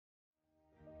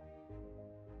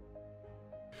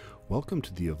Welcome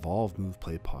to the Evolve, Move,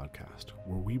 Play podcast,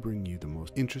 where we bring you the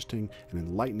most interesting and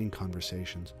enlightening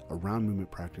conversations around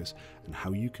movement practice and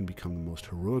how you can become the most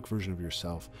heroic version of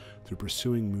yourself through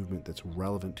pursuing movement that's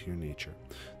relevant to your nature.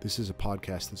 This is a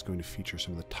podcast that's going to feature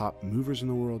some of the top movers in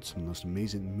the world, some of the most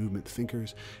amazing movement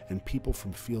thinkers, and people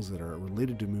from fields that are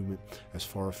related to movement as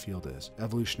far afield as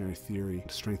evolutionary theory,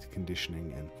 strength and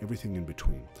conditioning, and everything in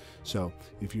between. So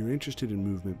if you're interested in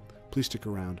movement, please stick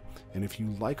around. And if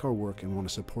you like our work and want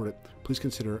to support it, please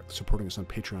consider supporting us on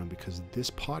Patreon, because this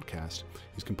podcast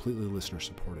is completely listener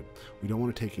supported. We don't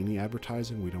want to take any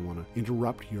advertising. We don't want to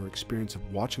interrupt your experience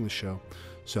of watching the show.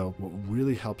 So what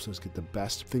really helps us get the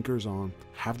best thinkers on,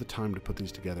 have the time to put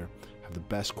these together, have the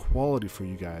best quality for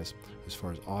you guys as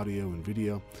far as audio and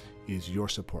video, is your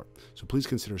support. So please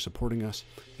consider supporting us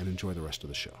and enjoy the rest of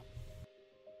the show.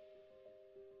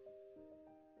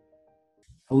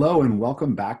 Hello and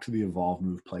welcome back to the Evolve,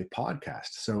 Move, Play podcast.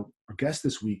 So our guest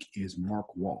this week is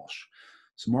Mark Walsh.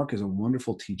 So Mark is a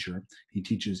wonderful teacher. He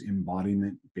teaches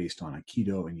embodiment based on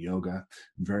Aikido and yoga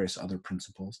and various other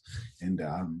principles. And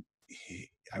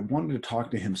I wanted to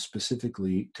talk to him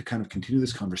specifically to kind of continue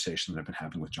this conversation that I've been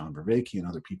having with John Vervaeke and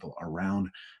other people around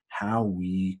how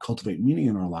we cultivate meaning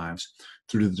in our lives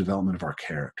through the development of our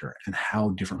character and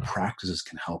how different practices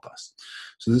can help us.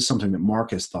 So this is something that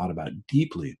Mark has thought about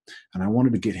deeply, and I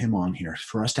wanted to get him on here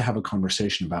for us to have a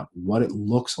conversation about what it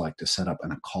looks like to set up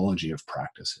an ecology of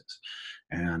practices.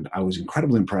 And I was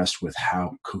incredibly impressed with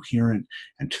how coherent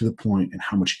and to the point and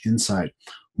how much insight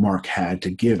Mark had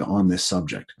to give on this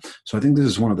subject. So I think this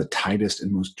is one of the tightest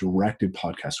and most directed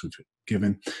podcasts we've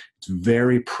given. It's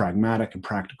very pragmatic and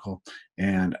practical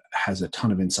and has a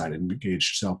ton of insight and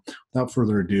engaged. So without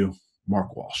further ado,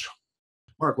 Mark Walsh.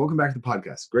 Mark, welcome back to the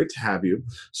podcast. Great to have you.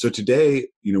 So today,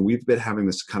 we've been having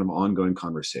this kind of ongoing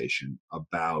conversation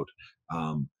about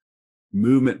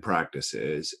movement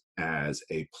practices as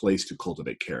a place to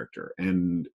cultivate character,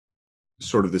 and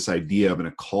sort of this idea of an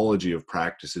ecology of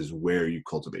practices where you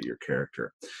cultivate your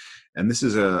character. And this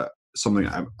is something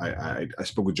I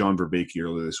spoke with John Vervaeke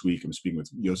earlier this week. I'm speaking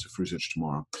with Josef Frusic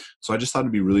tomorrow. So I just thought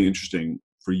it'd be really interesting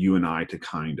for you and I to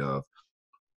kind of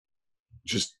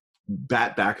just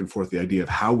bat back and forth the idea of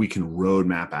how we can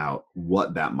roadmap out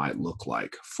what that might look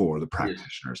like for the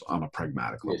practitioners on a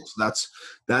pragmatic level. So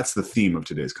that's the theme of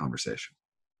today's conversation.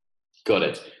 Got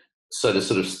it. So the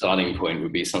sort of starting point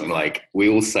would be something like, we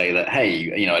all say that, hey,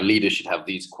 a leader should have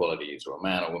these qualities, or a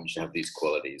man or woman should have these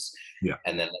qualities. Yeah.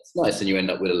 And then that's nice. And you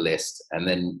end up with a list. And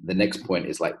then the next point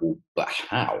is like, well, but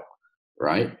how?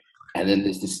 Right. And then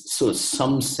there's this sort of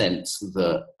some sense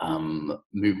that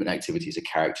movement activities are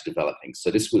character developing.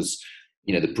 So this was,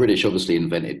 the British obviously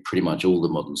invented pretty much all the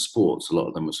modern sports. A lot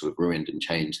of them were sort of ruined and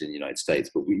changed in the United States,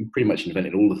 but we pretty much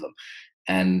invented all of them.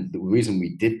 And the reason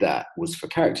we did that was for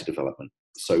character development.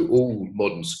 So all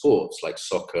modern sports like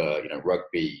soccer,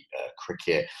 rugby,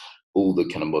 cricket, all the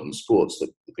kind of modern sports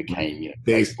that became,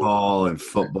 baseball and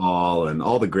football and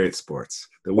all the great sports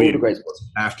that all the great sports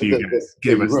after you guys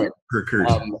gave us the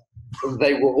recursion.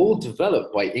 They were all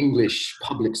developed by English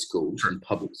public schools, and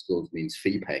public schools means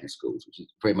fee-paying schools, which is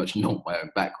very much not my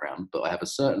own background, but I have a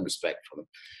certain respect for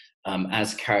them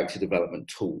as character development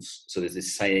tools. So there's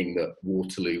this saying that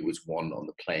Waterloo was won on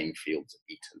the playing fields of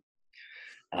Eton.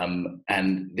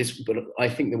 But I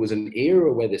think there was an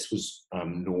era where this was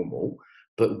normal,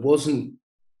 but wasn't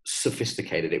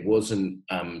sophisticated. It wasn't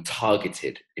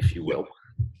targeted, if you will.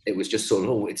 It was just sort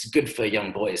of, it's good for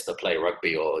young boys to play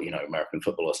rugby or, American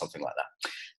football or something like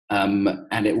that.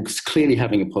 And it was clearly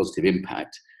having a positive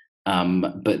impact.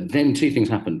 But then two things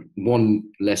happened. One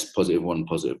less positive, one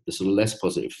positive. The sort of less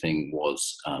positive thing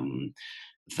was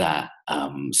that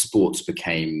sports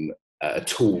became a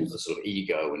tool for sort of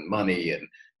ego and money, and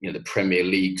the Premier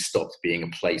League stopped being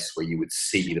a place where you would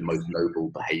see the most noble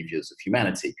behaviours of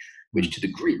humanity, which to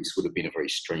the Greeks would have been a very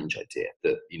strange idea.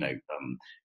 That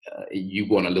you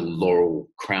won a little laurel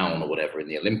crown or whatever in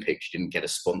the Olympics, you didn't get a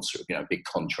sponsor, a big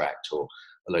contract or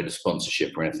a load of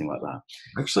sponsorship or anything like that.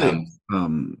 Actually,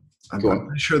 I'm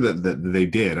pretty sure that they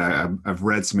did. I've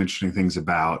read some interesting things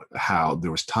about how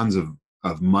there was tons of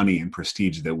money and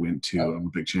prestige that went to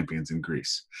Olympic champions in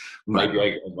Greece.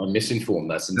 Maybe I'm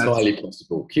misinformed. That's entirely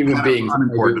possible. Human beings,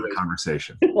 unimportant to the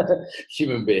conversation.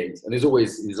 Human beings, and there's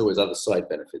always other side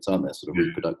benefits, aren't there? Sort of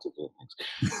reproductive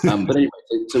things. But anyway,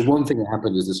 so one thing that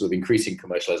happened is the sort of increasing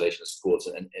commercialization of sports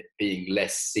and it being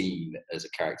less seen as a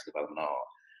character development art.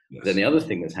 Yes. Then the other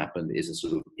thing that's happened is a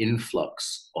sort of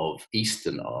influx of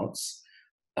Eastern arts.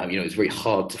 It's very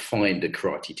hard to find a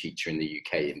karate teacher in the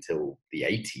UK until the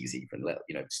 80s, even,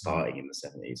 starting in the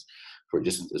 70s, for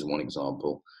just as one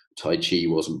example. Tai Chi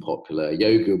wasn't popular.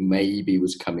 Yoga maybe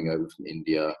was coming over from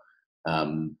India.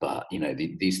 But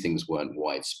these things weren't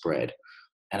widespread.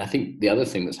 And I think the other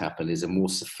thing that's happened is a more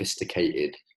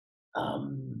sophisticated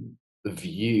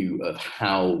view of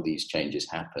how these changes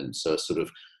happen. So sort of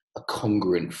a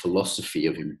congruent philosophy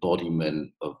of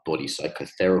embodiment, of body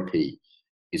psychotherapy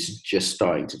is just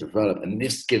starting to develop. And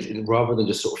this gives, rather than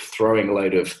just sort of throwing a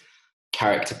load of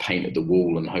character paint at the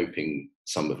wall and hoping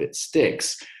some of it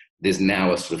sticks, there's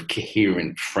now a sort of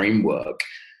coherent framework.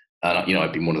 And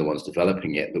I've been one of the ones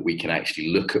developing it, that we can actually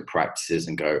look at practices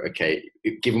and go, okay,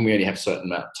 given we only have a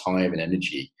certain amount of time and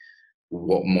energy,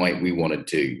 what might we want to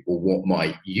do, or what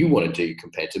might you want to do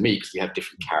compared to me, because we have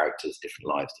different characters, different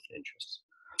lives, different interests.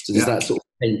 So does that sort of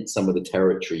paint some of the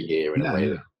territory here in a way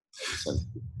that makes sense?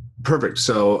 Perfect.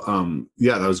 So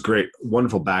that was great.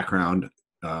 Wonderful background.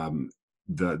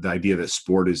 The idea that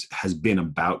sport has been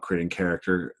about creating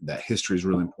character, that history is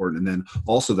really important, and then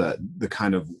also that the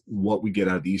kind of what we get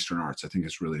out of the Eastern arts, I think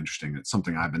is really interesting. It's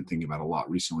something I've been thinking about a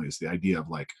lot recently, is the idea of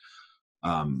like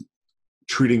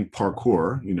treating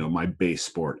parkour, my base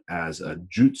sport, as a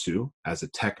jutsu, as a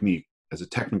technique, as a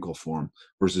technical form,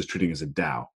 versus treating it as a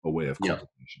Tao, a way of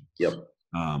cultivation.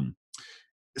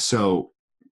 So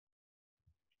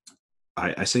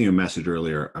I sent you a message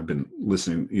earlier. I've been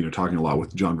listening, talking a lot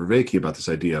with John Vervaeke about this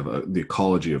idea of the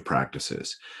ecology of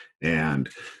practices. And,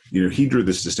 he drew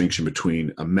this distinction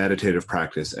between a meditative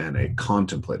practice and a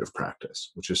contemplative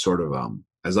practice, which is sort of,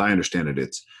 as I understand it,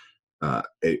 it's a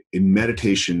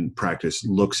meditation practice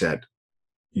looks at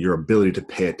your ability to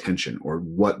pay attention, or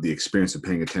what the experience of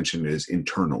paying attention is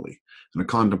internally. And a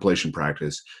contemplation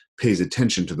practice pays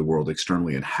attention to the world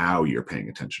externally and how you're paying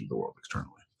attention to the world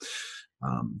externally.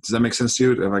 Does that make sense to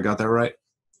you? Have I got that right?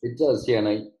 It does, yeah.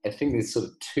 And I think there's sort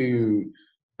of two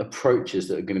approaches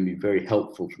that are going to be very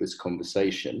helpful for this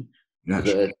conversation. Yeah,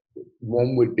 sure.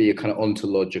 One would be a kind of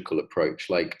ontological approach,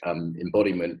 like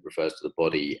embodiment refers to the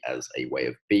body as a way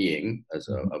of being, as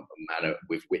a manner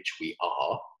with which we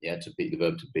are, to be, the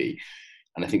verb to be.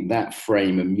 And I think that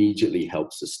frame immediately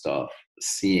helps us start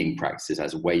seeing practices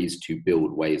as ways to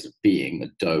build ways of being, a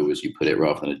do, as you put it,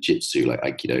 rather than a jitsu, like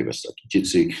Aikido versus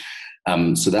Jitsu.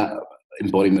 So that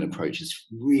embodiment approach is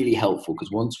really helpful,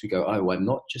 because once we go, I'm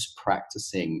not just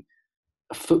practicing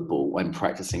football, I'm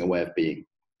practicing a way of being.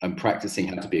 I'm practicing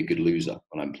how to be a good loser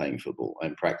when I'm playing football.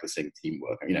 I'm practicing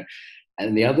teamwork,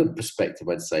 And the other perspective,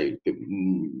 I'd say, a bit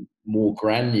more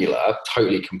granular,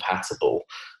 totally compatible,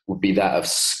 would be that of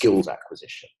skills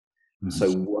acquisition. Mm-hmm.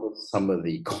 So what are some of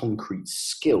the concrete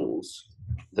skills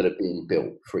that are being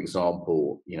built? For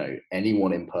example,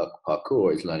 anyone in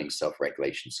parkour is learning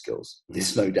self-regulation skills.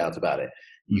 There's no doubt about it.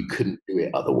 You couldn't do it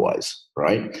otherwise,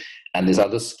 right? And there's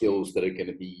other skills that are going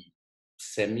to be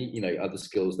other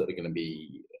skills that are going to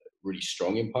be really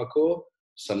strong in parkour.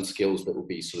 Some skills that will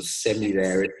be sort of semi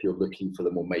there if you're looking for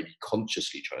them, or maybe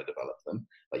consciously trying to develop them.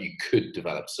 Like you could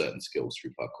develop certain skills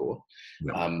through parkour,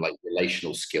 like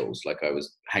relational skills. Like I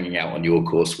was hanging out on your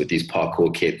course with these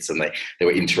parkour kids, and they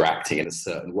were interacting in a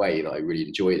certain way that I really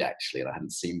enjoyed, actually, and I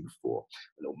hadn't seen before.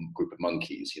 A little group of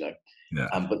monkeys, but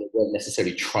they weren't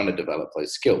necessarily trying to develop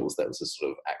those skills. That was a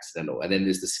sort of accidental. And then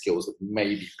there's the skills that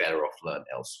may be better off learned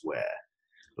elsewhere.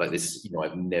 Like this,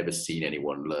 I've never seen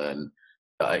anyone learn.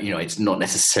 It's not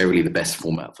necessarily the best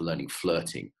format for learning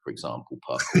flirting, for example,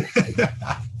 parkour.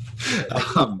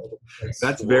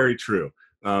 That's very true.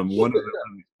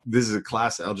 This is a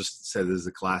classic. I'll just say this is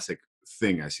a classic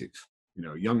thing I see.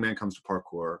 A young man comes to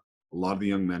parkour. A lot of the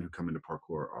young men who come into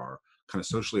parkour are kind of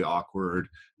socially awkward.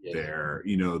 They're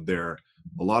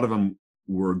a lot of them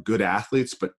were good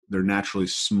athletes, but they're naturally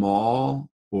small,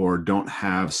 or don't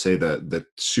have, say, the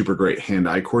super great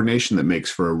hand-eye coordination that makes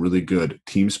for a really good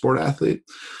team sport athlete.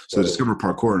 So they discover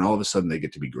parkour, and all of a sudden they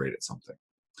get to be great at something.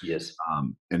 Yes.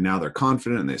 And now they're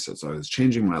confident, and they said, so it's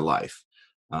changing my life.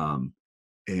 But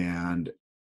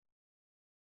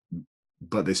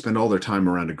they spend all their time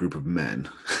around a group of men.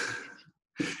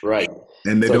 Right.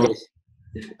 And they don't.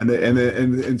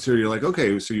 And so you're like,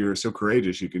 okay, so you're so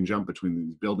courageous, you can jump between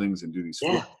these buildings and do these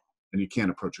flips, and you can't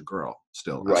approach a girl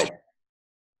still. Right.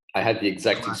 I had the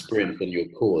exact experience on your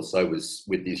course. I was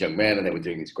with these young men, and they were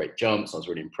doing these great jumps. I was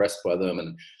really impressed by them. And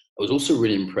I was also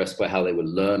really impressed by how they were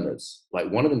learners. Like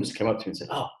one of them just came up to me and said,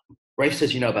 Rafe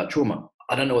says you know about trauma.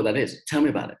 I don't know what that is. Tell me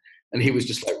about it. And he was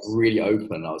just like really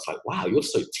open. I was like, wow, you're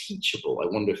so teachable. I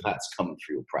wonder if that's come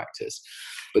through your practice.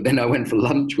 But then I went for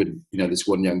lunch with, this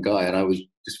one young guy, and I was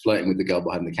just flirting with the girl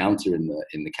behind the counter in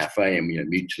the cafe, and,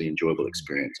 mutually enjoyable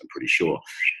experience, I'm pretty sure.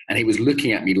 And he was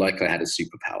looking at me like I had a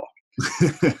superpower.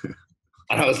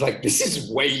 And I was like, this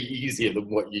is way easier than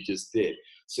what you just did.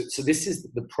 So this is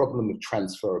the problem of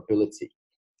transferability.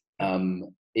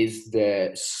 is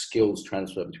there skills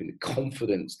transfer between the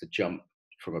confidence to jump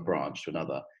from a branch to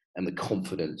another and the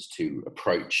confidence to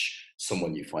approach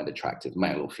someone you find attractive,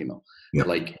 male or female? Yep.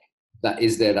 Like, that,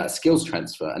 is there that skills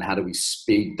transfer, and how do we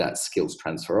speed that skills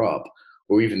transfer up?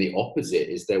 Or even the opposite,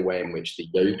 is there a way in which the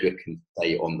yoga can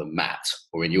stay on the mat,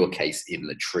 or in your case, in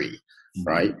the tree,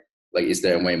 right? Like, is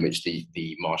there a way in which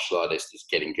the martial artist is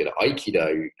getting good at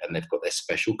Aikido, and they've got their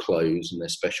special clothes and their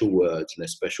special words and their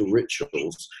special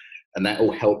rituals, and that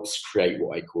all helps create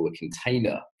what I call a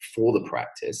container for the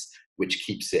practice, which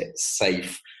keeps it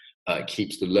safe,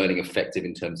 keeps the learning effective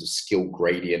in terms of skill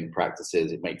gradient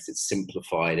practices. It makes it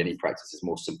simplified. Any practice is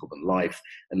more simple than life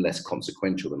and less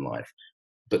consequential than life.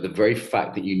 But the very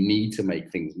fact that you need to make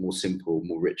things more simple,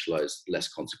 more ritualized, less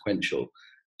consequential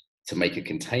to make a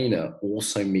container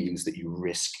also means that you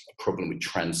risk a problem with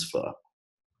transfer.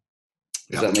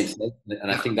 Does that make sense?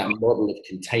 And I think that model of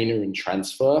container and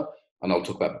transfer, and I'll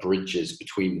talk about bridges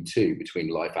between the two, between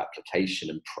life application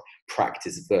and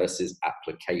practice versus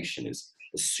application, is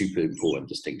a super important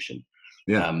distinction.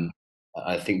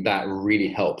 I think that really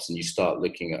helps. And you start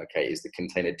looking at, okay, is the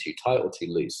container too tight or too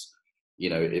loose? You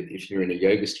know, if you're in a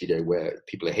yoga studio where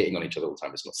people are hitting on each other all the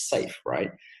time, it's not safe, right?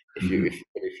 If you're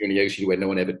in a yoga studio where no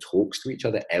one ever talks to each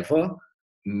other ever,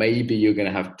 maybe you're going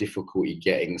to have difficulty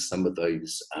getting some of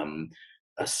those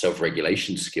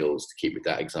self-regulation skills, to keep with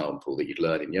that example that you'd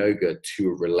learn in yoga, to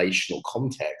a relational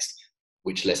context,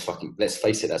 which let's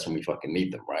face it, that's when we fucking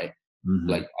need them, right?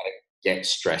 Like, I don't get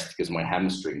stressed because my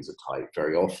hamstrings are tight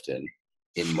very often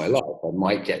in my life. I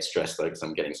might get stressed though because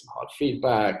I'm getting some hard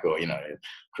feedback or, you know,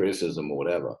 criticism or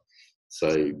whatever.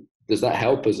 So does that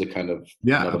help as a kind of...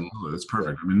 Absolutely. That's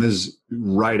perfect. I mean, this is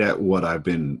right at what I've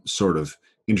been sort of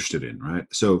interested in, right?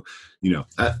 So, you know,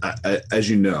 as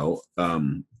you know,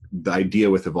 the idea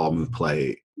with evolve, move,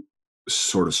 play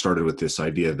sort of started with this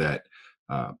idea that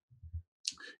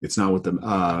it's not what the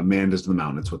man does to the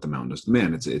mountain, it's what the mountain does to the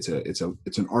man.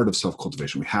 It's an art of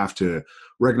self-cultivation. We have to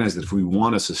recognize that if we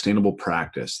want a sustainable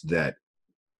practice that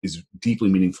is deeply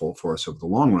meaningful for us over the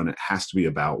long run, it has to be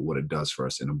about what it does for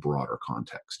us in a broader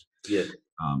context. Yeah.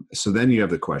 So then you have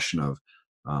the question of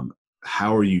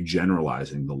how are you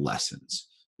generalizing the lessons?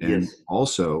 And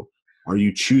also, are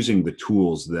you choosing the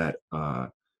tools that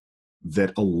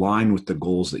that align with the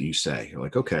goals that you say? You're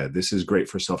like, okay, this is great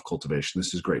for self-cultivation.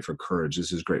 This is great for courage.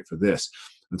 This is great for this.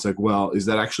 And it's like, well, is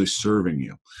that actually serving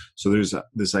you? So there's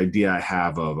this idea I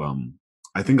have of,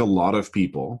 I think a lot of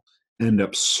people end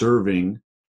up serving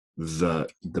the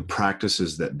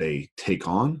practices that they take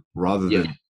on rather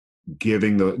than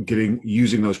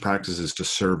using those practices to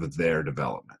serve their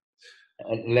development.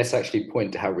 And let's actually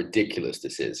point to how ridiculous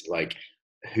this is. Like,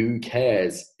 who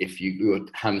cares if your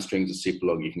hamstrings are super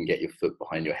long, you can get your foot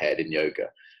behind your head in yoga?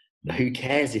 Who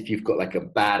cares if you've got like a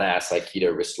badass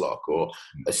Aikido wrist lock or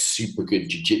a super good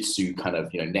jiu-jitsu kind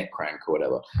of, you know, neck crank or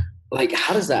whatever? Like,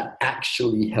 how does that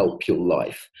actually help your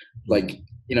life? Like,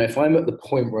 you know, if I'm at the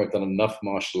point where I've done enough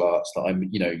martial arts that I'm,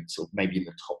 you know, sort of maybe in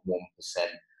the top 1%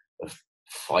 of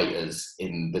fighters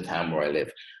in the town where I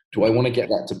live, do I want to get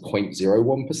that to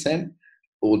 0.01%?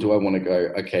 Or do I want to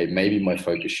go, okay, maybe my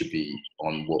focus should be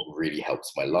on what really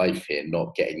helps my life here,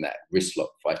 not getting that wrist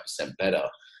lock 5% better.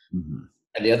 And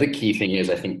the other key thing is,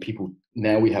 I think people,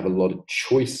 now we have a lot of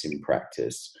choice in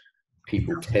practice.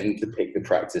 People tend to pick the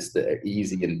practice that are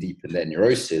easy and deep in their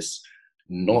neurosis,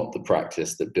 not the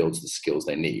practice that builds the skills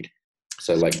they need.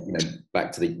 So, like, you know,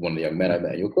 back to one of the young men I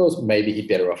met in your course, maybe he'd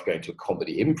better off going to a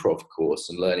comedy improv course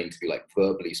and learning to be like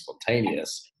verbally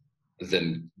spontaneous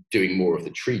than doing more of the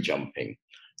tree jumping.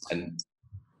 And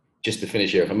just to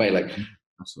finish here, if I may, like,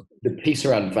 the piece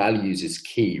around values is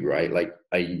key, right? Like,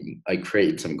 I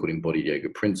created something called Embodied Yoga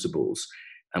Principles,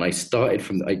 and I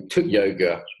took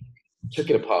yoga, took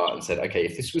it apart and said, okay,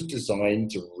 if this was designed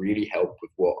to really help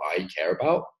with what I care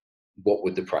about, what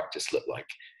would the practice look like?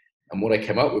 And what I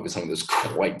came up with was something that's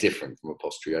quite different from a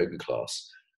posture yoga class.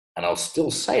 And I'll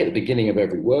still say at the beginning of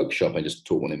every workshop, I just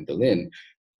taught one in Berlin,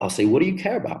 I'll say, what do you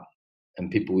care about? And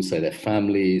people will say their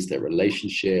families, their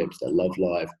relationships, their love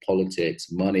life, politics,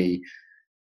 money.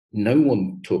 No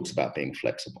one talks about being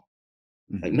flexible.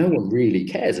 Like, no one really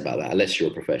cares about that unless you're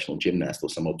a professional gymnast or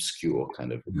some obscure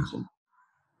kind of reason.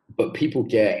 But people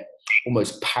get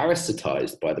almost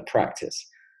parasitized by the practice.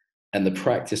 And the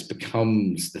practice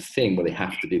becomes the thing where they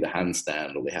have to do the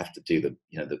handstand, or they have to do the,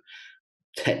 you know, the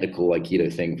technical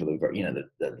Aikido thing for the, you know,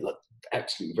 the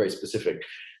actually very specific.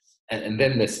 And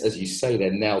then this, as you say,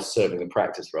 they're now serving the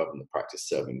practice rather than the practice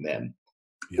serving them.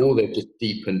 Or they've just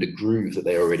deepened a groove that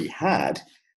they already had.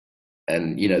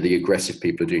 And, you know, the aggressive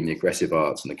people are doing the aggressive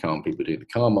arts and the calm people are doing the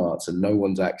calm arts. And no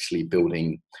one's actually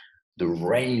building the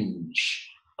range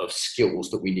of skills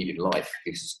that we need in life.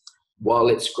 Because while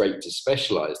it's great to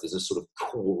specialize, there's a sort of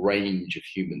core range of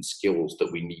human skills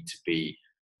that we need to be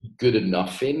good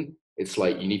enough in. It's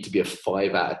like you need to be a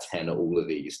 5 out of 10 at all of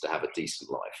these to have a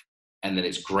decent life. And then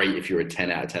it's great if you're a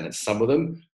 10 out of 10 at some of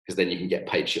them, because then you can get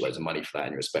paid shitloads of money for that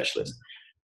and you're a specialist.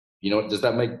 You know, does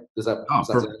that make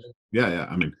yeah, yeah.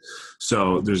 I mean,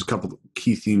 so there's a couple of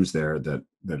key themes there that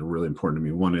are really important to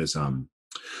me. One is so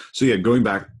yeah, going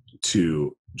back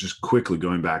to the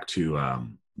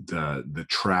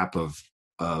trap of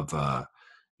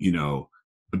you know,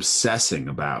 obsessing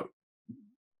about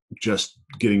just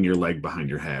getting your leg behind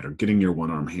your head or getting your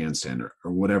one-arm handstand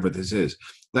or whatever this is.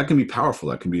 That can be powerful.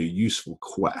 That can be a useful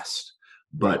quest.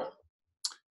 But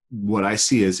what I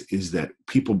see is that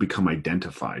people become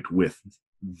identified with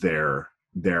their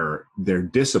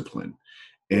discipline.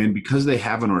 And because they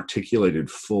haven't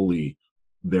articulated fully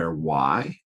their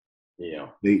why,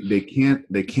 they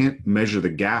can't measure the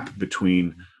gap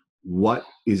between what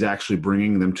is actually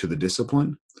bringing them to the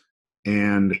discipline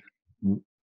and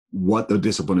what the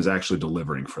discipline is actually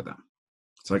delivering for them.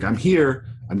 It's like, I'm here,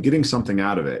 I'm getting something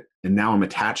out of it, and now I'm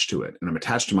attached to it, and I'm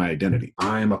attached to my identity.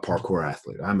 I'm a parkour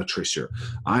athlete. I'm a tricer.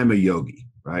 I'm a yogi,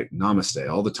 right? Namaste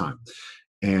all the time.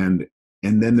 And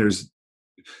then there's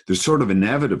sort of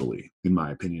inevitably, in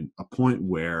my opinion, a point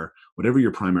where whatever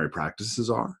your primary practices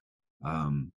are,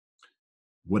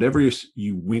 whatever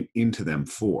you went into them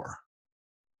for,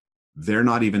 they're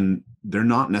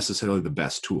not necessarily the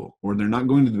best tool, or they're not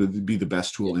going to be the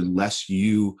best tool unless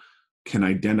you can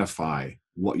identify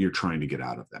what you're trying to get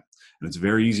out of them. And it's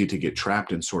very easy to get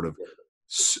trapped in sort of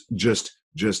just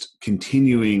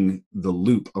continuing the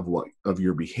loop of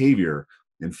your behavior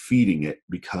and feeding it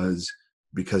because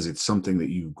it's something that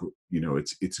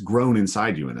it's grown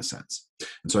inside you in a sense.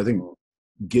 And so I think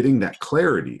getting that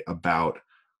clarity about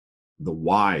the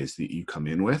whys that you come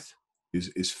in with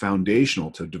is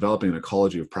foundational to developing an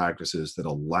ecology of practices that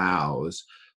allows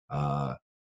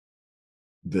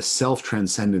the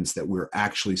self-transcendence that we're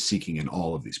actually seeking in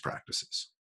all of these practices.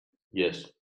 Yes,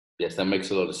 that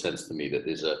makes a lot of sense to me, that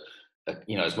there's a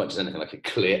as much as anything, like a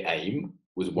clear aim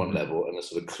was one level and a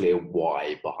sort of clear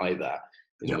why behind that.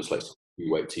 It was like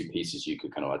two pieces you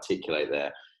could kind of articulate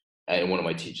there. And one of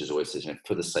my teachers always says,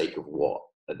 for the sake of what,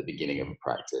 at the beginning of a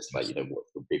practice, like,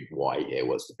 what's the big why here?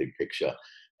 What's the big picture?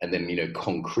 And then,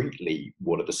 concretely,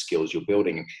 what are the skills you're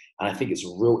building? And I think it's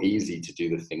real easy to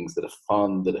do the things that are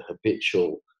fun, that are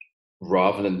habitual,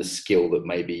 rather than the skill that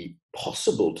may be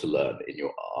possible to learn in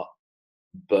your art.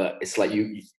 But it's like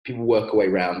people work a way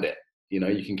around it.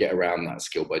 You can get around that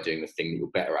skill by doing the thing that you're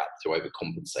better at to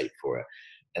overcompensate for it.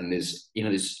 And I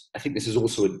think there's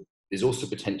also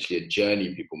potentially a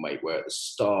journey people make where at the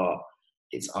start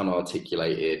it's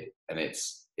unarticulated and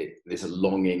there's a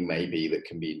longing maybe that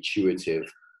can be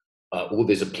intuitive, or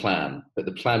there's a plan, but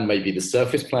the plan may be, the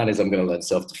surface plan is, I'm going to learn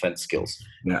self-defense skills.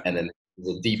 And then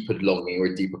there's a deeper longing or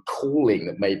a deeper calling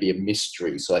that may be a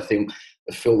mystery. So I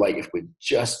feel like if we're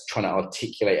just trying to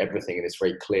articulate everything in this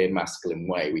very clear masculine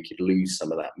way, we could lose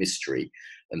some of that mystery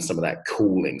and some of that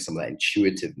calling, some of that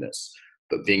intuitiveness.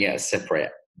 But being able to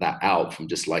separate that out from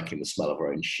just liking the smell of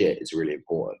our own shit is really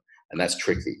important. And that's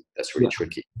tricky. That's really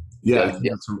tricky.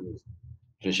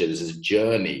 There's a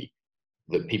journey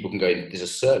that people can go in. There's a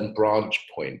certain branch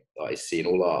point that I see in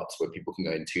all arts where people can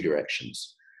go in two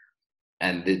directions.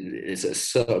 And there's a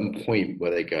certain point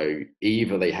where they go,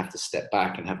 either they have to step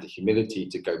back and have the humility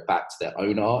to go back to their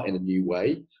own art in a new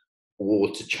way,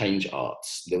 or to change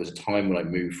arts. There was a time when I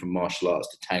moved from martial arts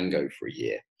to tango for a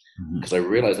year, because I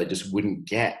realized I just wouldn't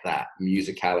get that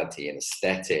musicality and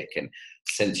aesthetic and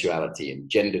sensuality and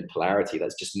gendered polarity.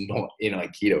 That's just not in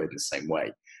Aikido in the same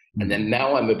way. And then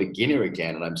now I'm a beginner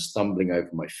again, and I'm stumbling over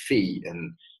my feet,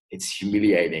 and it's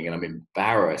humiliating, and I'm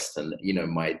embarrassed, and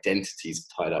my identity's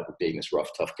tied up with being this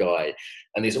rough, tough guy,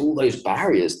 and there's all those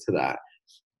barriers to that.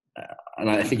 And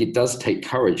I think it does take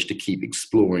courage to keep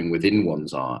exploring within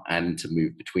one's art and to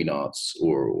move between arts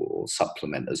or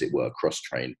supplement, as it were,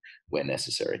 cross-train where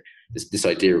necessary. This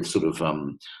idea of sort of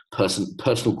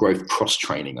personal growth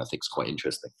cross-training, I think, is quite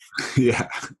interesting. Yeah.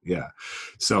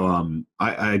 So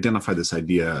I identified this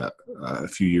idea a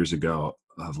few years ago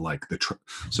of like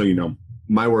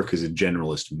my work is a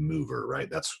generalist mover, right?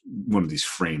 That's one of these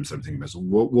frames I'm thinking about. So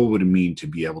what would it mean to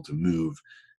be able to move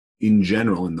in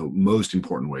general in the most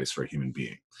important ways for a human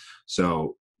being?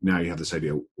 So now you have this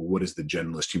idea, what is the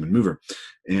generalist human mover?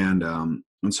 And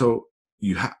so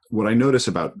what I notice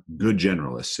about good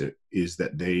generalists is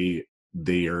that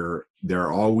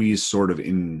they're always sort of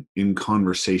in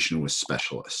conversation with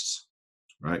specialists,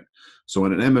 right? So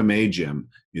an MMA gym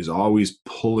is always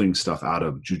pulling stuff out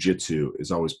of jujitsu, is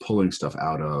always pulling stuff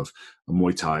out of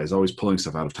Muay Thai, is always pulling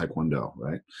stuff out of Taekwondo,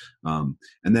 right?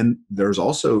 And then there's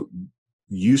also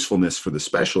usefulness for the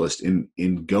specialist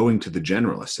in going to the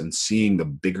generalist and seeing the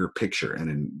bigger picture and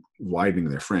in widening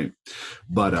their frame.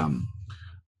 But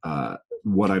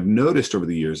what I've noticed over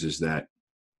the years is that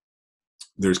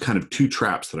there's kind of two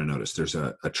traps that I noticed. There's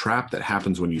a trap that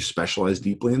happens when you specialize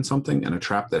deeply in something, and a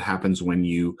trap that happens when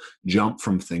you jump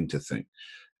from thing to thing.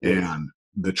 Yes. And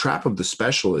the trap of the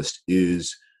specialist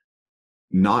is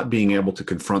not being able to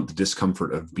confront the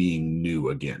discomfort of being new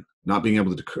again, not being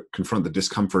able to confront the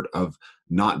discomfort of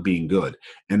not being good,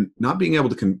 and not being able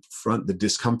to confront the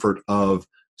discomfort of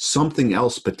something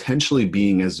else potentially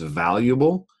being as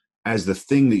valuable as the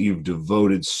thing that you've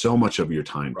devoted so much of your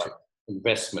time to.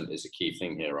 Investment is a key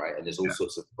thing here, right? And there's all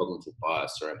sorts of cognitive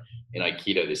bias around. In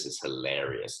Aikido, this is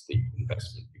hilarious, the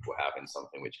investment people have in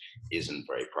something which isn't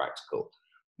very practical.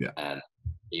 Yeah. And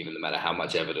even no matter how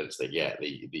much evidence they get,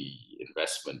 the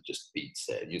investment just beats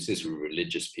it. And you see this with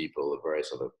religious people of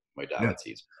various other modalities.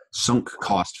 Yeah. Sunk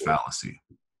cost fallacy.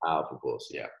 Powerful course,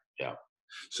 yeah.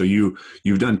 So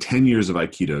you've done 10 years of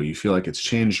Aikido. You feel like it's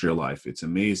changed your life. It's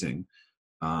amazing.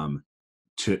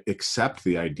 To accept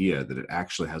the idea that it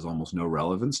actually has almost no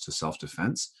relevance to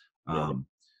self-defense,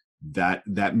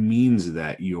 that means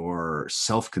that your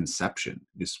self-conception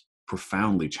is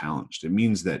profoundly challenged. It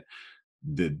means that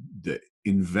the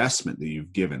investment that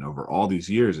you've given over all these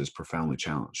years is profoundly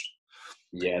challenged.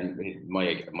 Yeah, and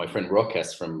my friend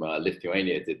Rokas from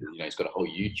Lithuania did. He's got a whole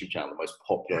YouTube channel, the most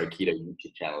popular Aikido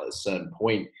YouTube channel. At a certain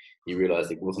point, he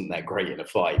realized it wasn't that great in a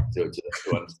fight to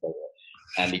understand it.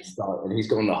 And he's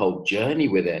gone on a whole journey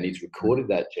with it, and he's recorded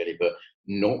that journey. But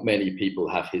not many people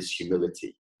have his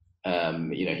humility.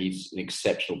 He's an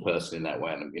exceptional person in that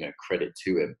way, and credit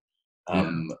to him.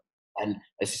 And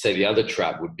as you say, the other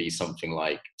trap would be something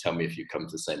like, tell me if you come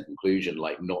to the same conclusion,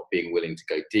 like not being willing to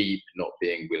go deep, not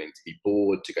being willing to be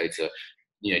bored, to go to,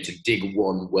 to dig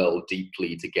one well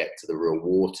deeply to get to the real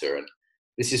water. And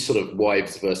this is sort of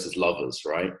wives versus lovers,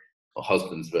 right? Or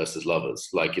husbands versus lovers.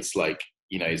 Like, it's like,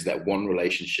 is that one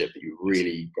relationship that you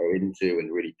really go into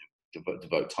and really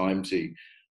devote time to,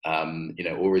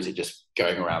 or is it just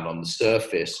going around on the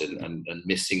surface and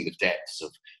missing the depths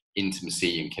of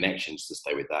intimacy and connections, to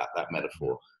stay with that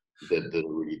metaphor, that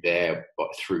are really there, but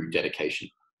through dedication?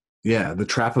 Yeah, the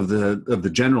trap of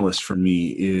the generalist for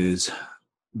me is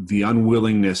the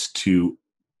unwillingness to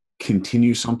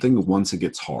continue something once it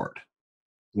gets hard,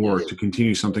 or to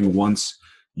continue something once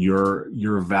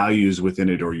your values within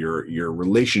it or your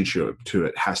relationship to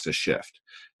it has to shift.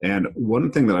 And one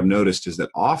thing that I've noticed is that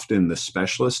often the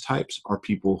specialist types are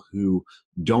people who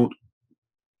don't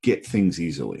get things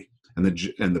easily. And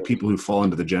the people who fall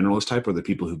into the generalist type are the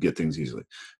people who get things easily.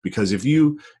 Because if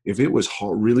it was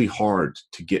really hard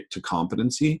to get to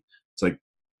competency, it's like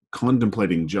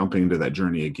contemplating jumping into that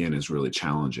journey again is really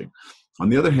challenging. On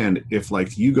the other hand, if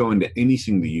like you go into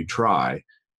anything that you try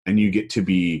and you get to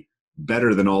be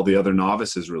better than all the other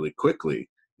novices really quickly,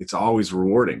 it's always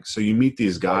rewarding. So you meet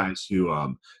these guys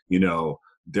who,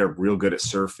 they're real good at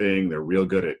surfing, they're real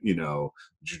good at,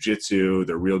 jiu-jitsu,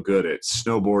 they're real good at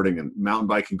snowboarding and mountain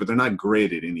biking, but they're not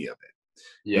great at any of it.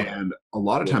 Yeah. And a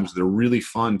lot of times they're really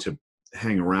fun to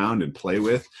hang around and play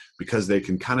with because they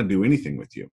can kind of do anything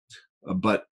with you.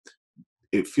 But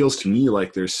it feels to me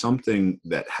like there's something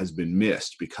that has been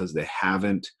missed because they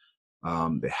haven't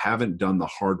done the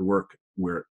hard work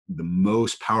where the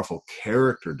most powerful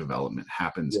character development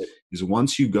happens is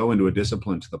once you go into a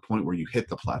discipline to the point where you hit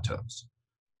the plateaus.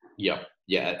 Yeah,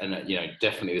 and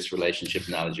definitely this relationship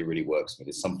analogy really works.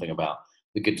 There's something about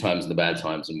the good times and the bad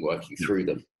times and working through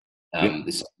them.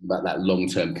 It's about that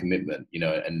long-term commitment,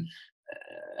 and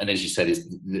as you said,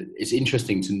 it's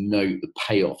interesting to note the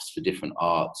payoffs for different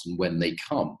arts and when they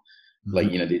come. Mm-hmm.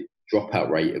 Like, the dropout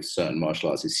rate of certain martial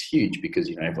arts is huge because,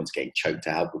 everyone's getting choked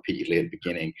out repeatedly at the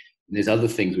beginning. And there's other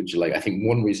things which are like, I think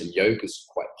one reason yoga is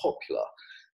quite popular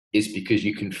is because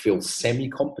you can feel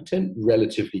semi-competent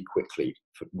relatively quickly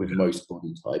with most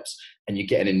body types, and you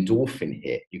get an endorphin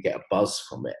hit, you get a buzz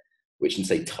from it, which in,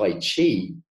 say, Tai Chi,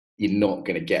 you're not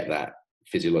going to get that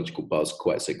physiological buzz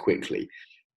quite so quickly.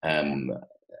 And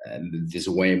there's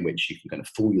a way in which you can kind of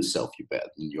fool yourself you're better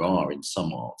than you are in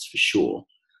some arts, for sure.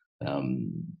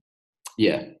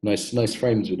 Nice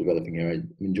frames we're developing here.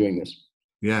 I'm enjoying this.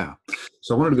 Yeah.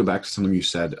 So I wanted to go back to something you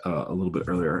said a little bit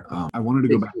earlier. I wanted to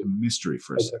go back to mystery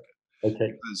for a second.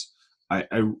 Okay. Because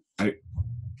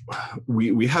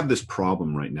we have this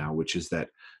problem right now, which is that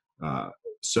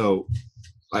so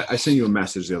I sent you a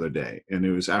message the other day, and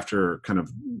it was after kind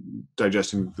of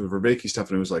digesting the Vervaeke stuff,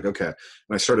 and it was like, okay, and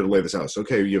I started to lay this out. So,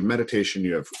 okay, you have meditation,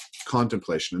 you have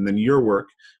contemplation, and then your work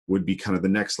would be kind of the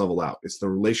next level out. It's the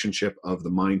relationship of the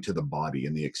mind to the body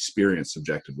and the experience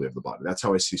subjectively of the body. That's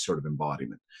how I see sort of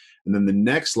embodiment. And then the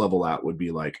next level out would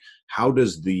be like, how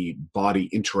does the body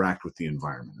interact with the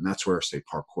environment? And that's where, say,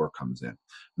 parkour comes in.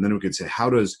 And then we could say, how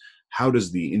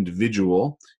does the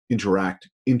individual interact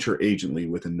interagently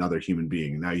with another human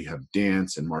being? And now you have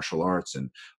dance and martial arts and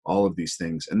all of these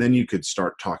things. And then you could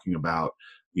start talking about,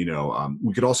 we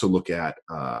could also look at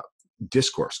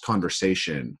discourse,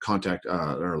 conversation, contact,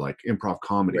 or like improv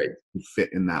comedy, right,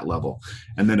 fit in that level.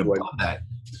 And then above that,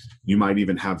 you might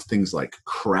even have things like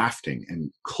crafting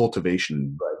and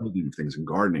cultivation, building things and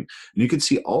gardening. And you can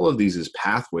see all of these as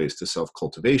pathways to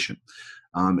self-cultivation.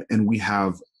 And we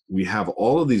have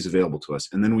all of these available to us.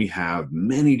 And then we have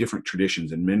many different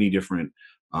traditions and many different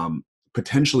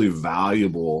potentially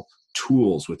valuable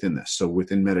tools within this. So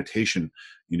within meditation,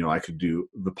 I could do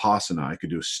Vipassana, I could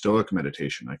do Stoic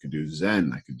meditation, I could do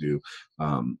Zen, I could do,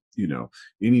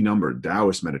 any number of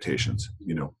Taoist meditations,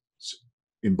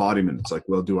 embodiment. It's like,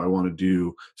 well, do I want to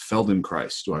do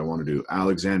Feldenkrais? Do I want to do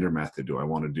Alexander method? Do I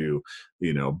want to do,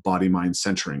 body mind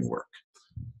centering work?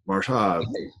 Marsha.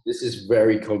 This is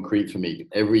very concrete for me.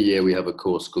 Every year we have a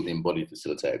course called the Embodied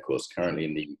Facilitator course, currently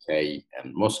in the UK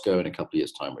and Moscow. In a couple of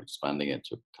years' time, we're expanding it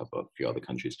to a few other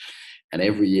countries. And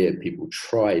every year people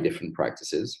try different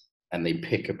practices and they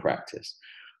pick a practice.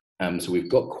 So we've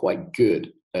got quite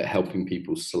good at helping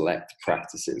people select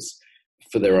practices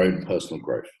for their own personal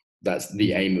growth. That's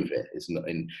the aim of it.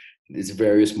 There's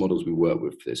various models we work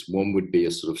with for this. One would be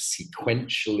a sort of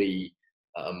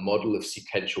a model of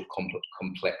sequential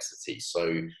complexity.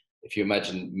 So if you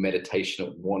imagine meditation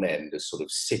at one end as sort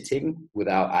of sitting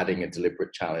without adding a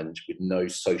deliberate challenge with no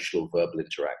social or verbal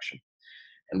interaction.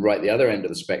 And right, the other end of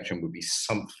the spectrum would be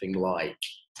something like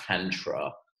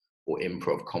Tantra or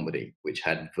improv comedy, which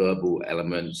had verbal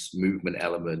elements, movement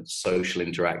elements, social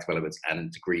interactive elements, and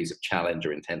degrees of challenge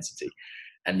or intensity.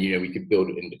 And, we could build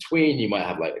it in between. You might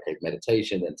have like, okay,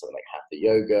 meditation, then something like hatha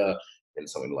yoga, then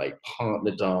something like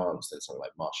partner dance, then something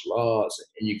like martial arts.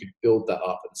 And you could build that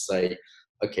up and say,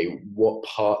 okay, what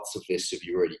parts of this have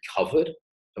you already covered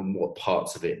and what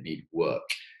parts of it need work?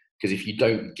 Because if you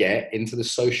don't get into the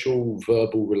social,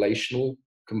 verbal, relational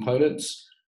components,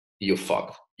 you're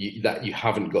fucked. You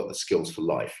haven't got the skills for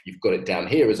life. You've got it down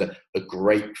here as a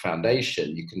great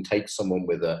foundation. You can take someone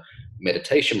with a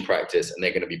meditation practice and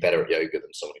they're going to be better at yoga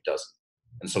than someone who doesn't.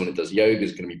 And someone who does yoga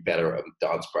is going to be better at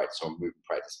dance practice or movement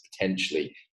practice,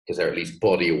 potentially, because they're at least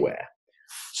body aware.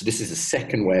 So this is a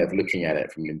second way of looking at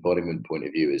it from an embodiment point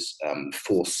of view, is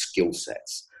 4 skill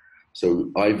sets.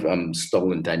 So I've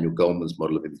stolen Daniel Goleman's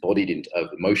model of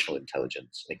emotional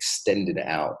intelligence and extended it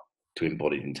out to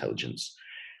embodied intelligence.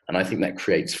 And I think that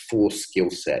creates 4 skill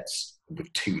sets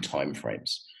with 2 time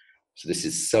frames. So this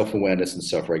is self-awareness and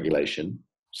self-regulation,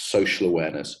 social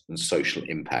awareness, and social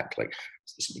impact. Like,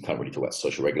 you can't really talk about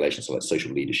social regulation, so like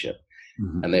social leadership.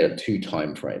 Mm-hmm. And there are 2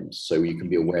 time frames. So you can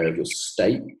be aware of your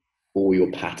state or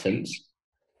your patterns.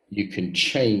 You can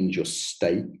change your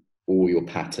state or your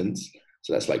patterns.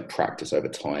 So that's like practice over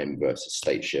time versus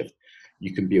state shift.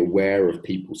 You can be aware of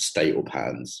people's state or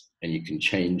patterns, and you can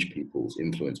change people's,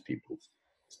 influence people's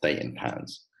state and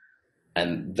patterns.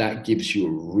 And that gives you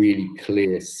a really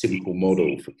clear, simple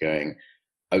model for going,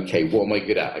 okay, what am I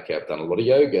good at? Okay, I've done a lot of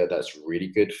yoga. That's really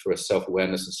good for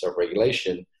self-awareness and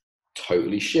self-regulation.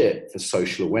 Totally shit for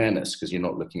social awareness, because you're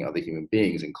not looking at other human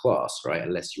beings in class, right?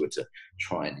 Unless you were to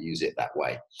try and use it that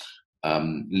way.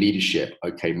 Leadership.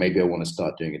 Okay, maybe I want to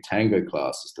start doing a tango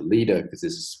class as the leader, because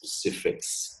there's a specific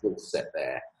skill set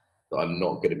there that I'm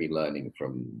not going to be learning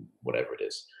from whatever it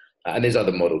is. And there's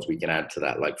other models we can add to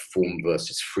that, like form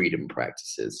versus freedom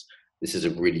practices. This is a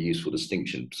really useful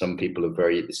distinction. Some people are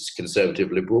this is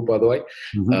conservative liberal, by the way.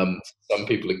 Mm-hmm. Some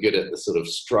people are good at the sort of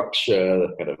structure,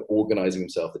 kind of organizing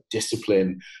themselves, the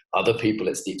discipline. Other people,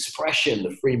 it's the expression,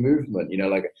 the free movement.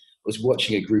 Like I was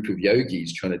watching a group of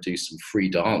yogis trying to do some free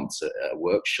dance at a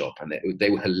workshop, and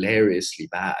they were hilariously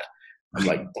bad. I'm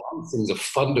like, dancing is a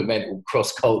fundamental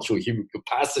cross-cultural human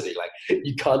capacity. Like,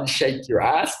 you can't shake your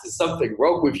ass. There's something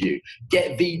wrong with you.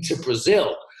 Get thee to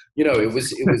Brazil. It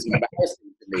was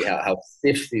embarrassing to me how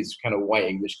stiff these kind of white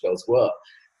English girls were.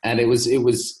 And it was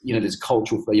there's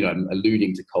cultural, I'm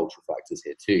alluding to cultural factors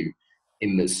here too,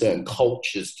 in that certain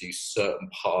cultures do certain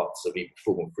parts of either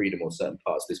form of freedom or certain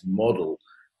parts of this model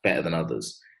better than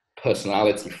others.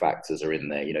 Personality factors are in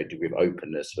there, degree of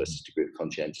openness versus degree of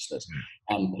conscientiousness,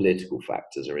 and political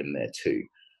factors are in there too.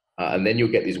 And then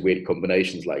you'll get these weird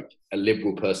combinations, like a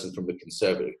liberal person from a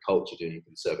conservative culture doing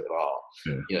conservative art.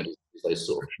 Yeah. You know, those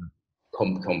sort of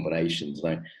combinations.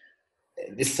 And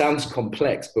this sounds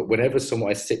complex, but whenever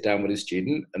I sit down with a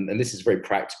student, and this is very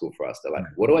practical for us, they're like,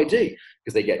 what do I do?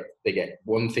 Because they get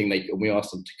one thing, and we ask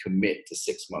them to commit to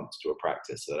 6 months to a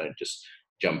practice, so they don't just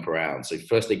jump around. So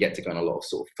first they get to go on a lot of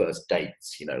sort of first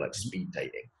dates, you know, like speed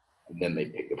dating, and then they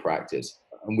pick the practice.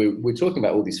 And we're talking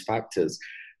about all these factors,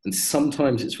 and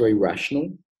sometimes it's very rational.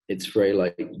 It's very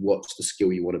like, what's the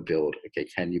skill you want to build? Okay,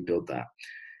 can you build that?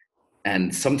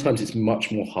 And sometimes it's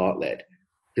much more heart-led.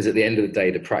 Because at the end of the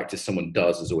day, the practice someone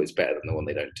does is always better than the one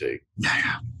they don't do.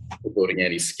 Yeah. For building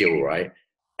any skill, right?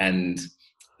 And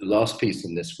the last piece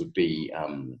in this would be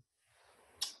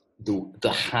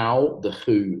the how, the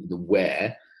who, the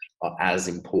where are as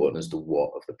important as the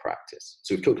what of the practice.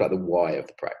 So we've talked about the why of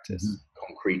the practice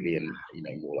concretely, and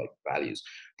more like values.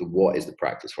 The what is the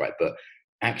practice, right? But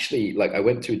actually, like, I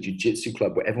went to a jiu-jitsu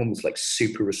club where everyone was like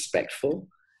super respectful,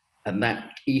 and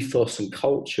that ethos and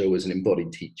culture was an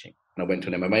embodied teaching. And I went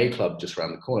to an MMA club just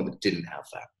around the corner that didn't have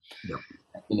that. Yeah.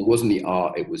 And it wasn't the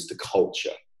art, it was the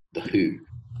culture, the who.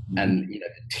 And the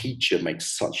teacher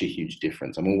makes such a huge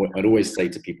difference. I'd always say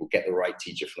to people, get the right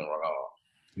teacher for the wrong art.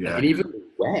 Yeah. And even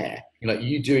where,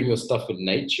 you doing your stuff in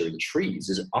nature, in trees,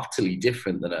 is utterly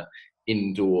different than an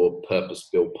indoor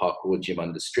purpose-built parkour gym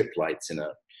under strip lights in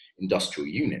an industrial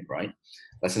unit, right?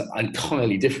 That's an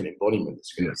entirely different embodiment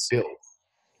that's going to be built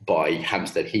by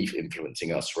Hampstead Heath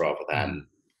influencing us rather than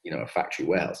a factory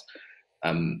warehouse.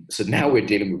 So now we're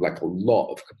dealing with like a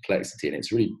lot of complexity, and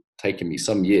it's really taken me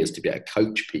some years to be able to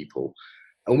coach people.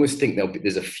 I almost think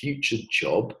there's a future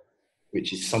job,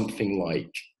 which is something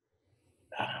like,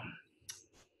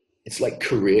 it's like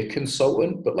career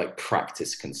consultant, but like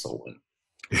practice consultant.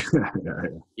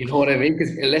 You know what I mean?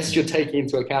 Because unless you're taking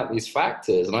into account these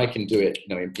factors, and I can do it,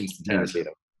 instantaneously in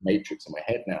a matrix in my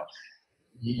head now,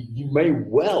 you may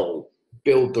well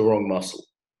build the wrong muscle.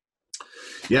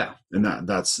 Yeah, and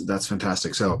that's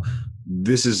fantastic. So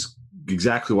this is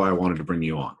exactly why I wanted to bring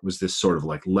you on, was this sort of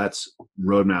like, let's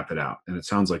roadmap it out. And it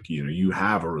sounds like, you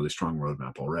have a really strong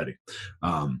roadmap already.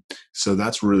 So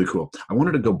that's really cool. I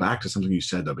wanted to go back to something you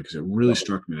said, though, because it really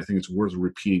struck me. And I think it's worth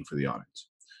repeating for the audience.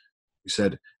 You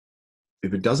said,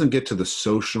 if it doesn't get to the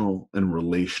social and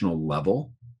relational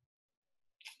level,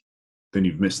 then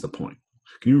you've missed the point.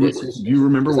 Do you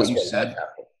remember what you said?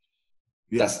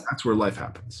 Yes, that's where life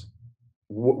happens.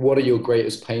 What are your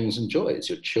greatest pains and joys?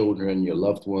 Your children, your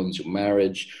loved ones, your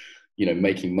marriage,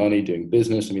 making money, doing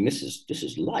business. I mean, this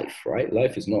is life, right?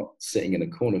 Life is not sitting in a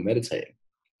corner meditating.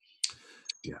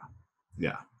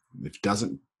 Yeah. It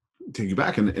doesn't take you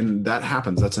back, and that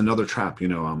happens. That's another trap.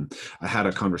 I had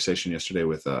a conversation yesterday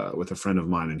with a friend of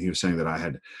mine, and he was saying that I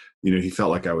had, he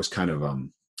felt like I was kind of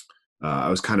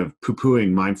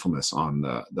poo-pooing mindfulness on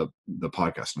the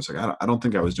podcast. And I was like, I don't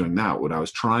think I was doing that. What I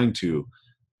was trying to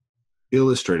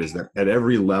illustrate is that at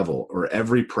every level or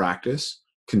every practice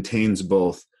contains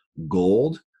both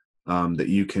gold that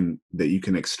you can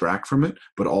extract from it,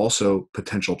 but also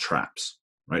potential traps,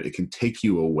 right? It can take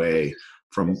you away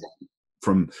from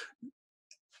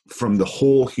the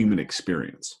whole human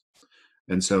experience.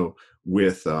 And so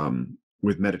with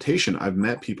meditation, I've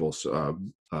met people,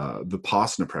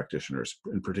 Vipassana practitioners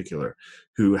in particular,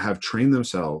 who have trained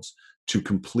themselves to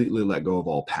completely let go of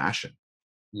all passion.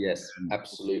 Yes,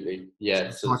 absolutely. Yeah.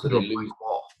 So they lose.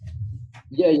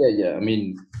 Yeah. I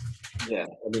mean, and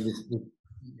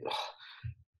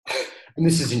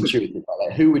this is intuitive.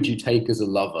 Like, who would you take as a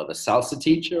lover, the salsa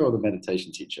teacher or the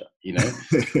meditation teacher?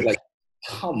 Like,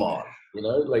 come on,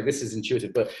 like, this is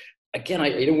intuitive. But again,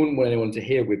 I don't want anyone to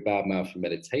hear with bad mouth for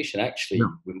meditation. Actually,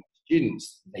 with my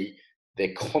students,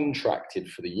 they're contracted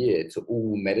for the year to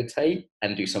all meditate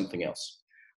and do something else.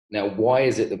 Now, why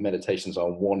is it that meditations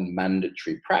are one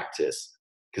mandatory practice?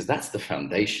 Because that's the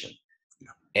foundation.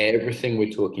 Everything we're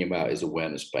talking about is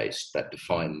awareness-based. That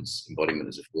defines embodiment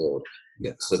as a field.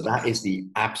 So that is the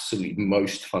absolute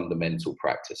most fundamental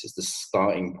practice. It's the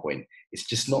starting point. It's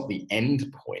just not the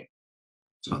end point,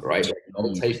 right?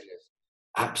 Meditation is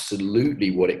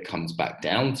absolutely what it comes back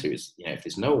down to. Is, if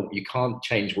there's you can't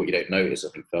change what you don't notice,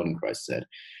 I think Feldenkrais said.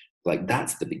 Like,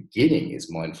 that's the beginning,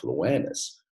 is mindful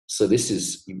awareness. So this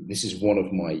is one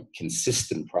of my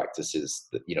consistent practices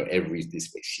that,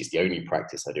 this is the only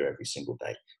practice I do every single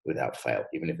day without fail,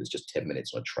 even if it's just 10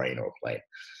 minutes on a train or a plane,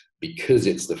 because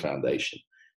it's the foundation.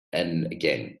 And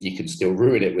again, you can still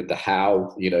ruin it with the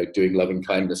how, doing loving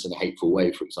kindness in a hateful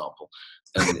way, for example.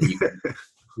 And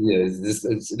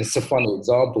it's a funny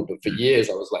example, but for years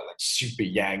I was like super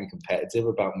yang competitive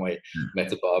about my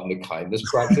metta bhavana kindness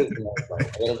practice. And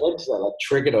eventually that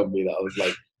triggered on me that I was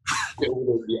like,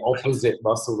 building the opposite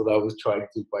muscle that I was trying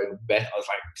to by the meth. I was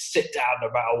like, sit down no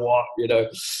matter what,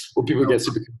 or people get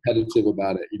super competitive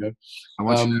about it, I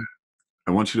want you to,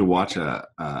 I want you to watch a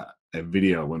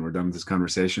video when we're done with this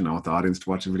conversation. I want the audience to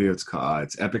watch a video. It's called,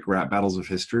 it's Epic Rap Battles of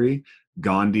History,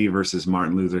 Gandhi versus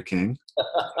Martin Luther King.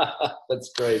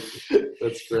 That's great.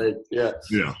 That's great. Yeah.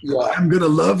 I'm going to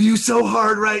love you so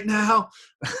hard right now.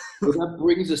 Well, that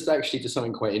brings us actually to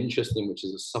something quite interesting, which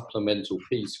is a supplemental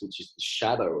piece, which is the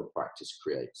shadow of practice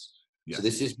creates. Yes. So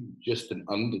this isn't just an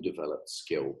underdeveloped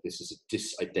skill. This is a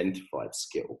disidentified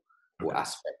skill or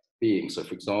aspect of being. So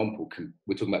for example,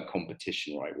 we're talking about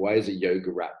competition, right? Why is a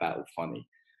yoga rap battle funny?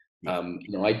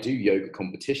 I do yoga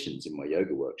competitions in my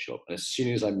yoga workshop. And as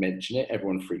soon as I mention it,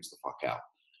 everyone freaks the fuck out.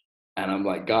 And I'm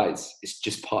like, guys, it's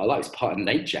just part of life. It's part of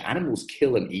nature. Animals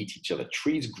kill and eat each other.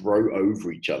 Trees grow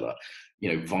over each other.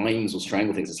 Vines will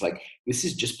strangle things. It's like, this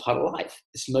is just part of life.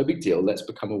 It's no big deal. Let's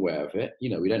become aware of it.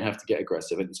 We don't have to get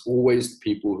aggressive. And it's always the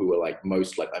people who are like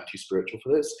most like, I'm too spiritual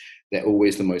for this. They're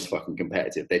always the most fucking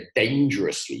competitive. They're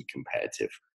dangerously competitive.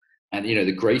 And,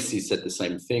 the Gracies said the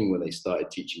same thing when they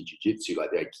started teaching jiu-jitsu.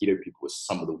 Like the Aikido people were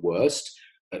some of the worst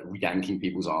at yanking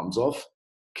people's arms off.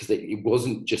 Because it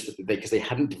wasn't just because they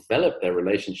hadn't developed their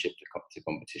relationship to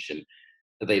competition,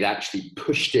 they'd actually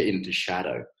pushed it into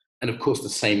shadow. And of course, the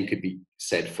same could be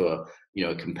said for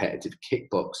a competitive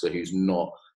kickboxer who's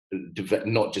not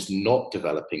just not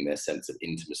developing their sense of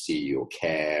intimacy or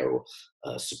care or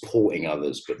supporting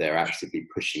others, but they're actively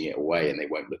pushing it away, and they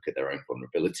won't look at their own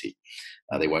vulnerability.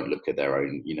 They won't look at their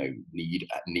own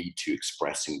need to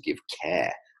express and give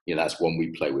care. That's one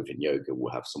we play with in yoga.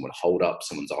 We'll have someone hold up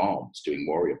someone's arms doing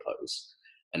warrior pose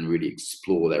and really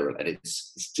explore and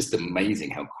it's just amazing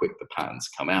how quick the patterns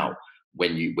come out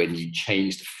when you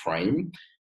change the frame.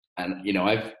 And,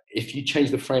 if you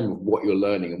change the frame of what you're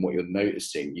learning and what you're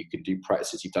noticing, you could do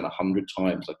practices you've done 100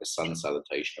 times, like a sun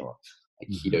salutation or a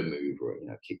Aikido move or,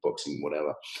 kickboxing,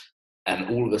 whatever. And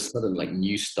all of a sudden, like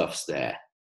new stuff's there.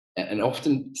 And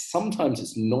sometimes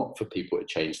it's not for people to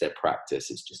change their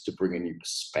practice. It's just to bring a new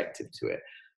perspective to it.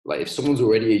 Like if someone's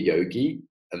already a yogi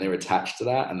and they're attached to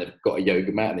that and they've got a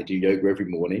yoga mat and they do yoga every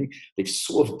morning, they've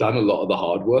sort of done a lot of the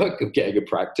hard work of getting a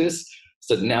practice.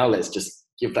 So now let's just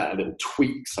give that a little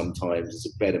tweak. Sometimes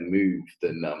it's a better move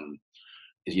than,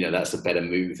 that's a better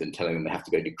move than telling them they have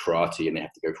to go do karate and they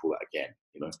have to go through that again,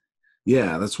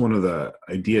 Yeah, that's one of the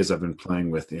ideas I've been playing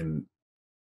with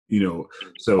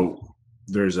so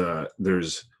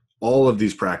there's all of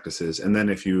these practices, and then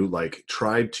if you like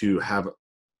tried to have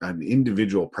an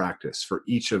individual practice for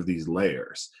each of these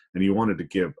layers and you wanted to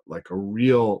give like a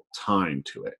real time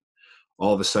to it,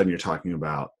 all of a sudden you're talking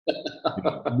about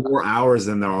more hours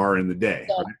than there are in the day,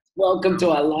 right? Welcome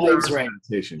to our lives, right?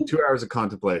 2 hours of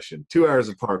contemplation, 2 hours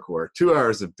of parkour, 2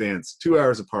 hours of dance, 2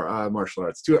 hours of martial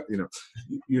arts. You're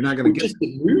not going to get just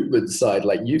the movement side.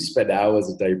 Like you spend hours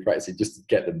a day practicing just to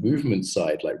get the movement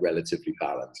side like relatively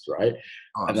balanced, right?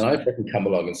 Oh, and then I can come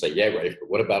along and say, yeah, Rafe, but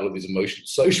what about all these emotional,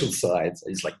 social sides?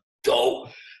 And he's like, go.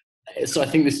 So I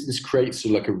think this creates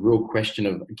like a real question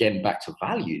of, again, back to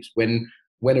values. When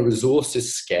a resource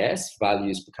is scarce,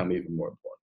 values become even more important.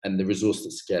 And the resource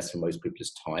that's scarce for most people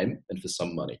is time, and for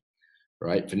some money,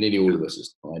 right? For nearly all of us,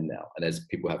 it's time now. And as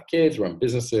people have kids, run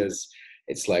businesses,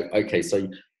 it's like, okay, so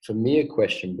for me, a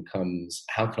question becomes,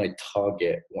 how can I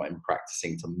target what I'm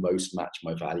practicing to most match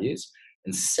my values?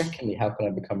 And secondly, how can I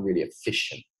become really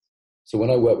efficient? So when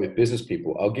I work with business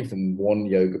people, I'll give them one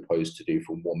yoga pose to do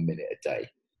for 1 minute a day.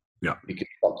 Yeah. Because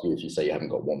fuck you if you say you haven't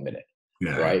got 1 minute,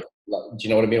 Yeah. right? Like, do you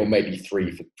know what I mean? Or maybe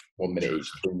 3 for 1 minute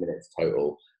each, 3 minutes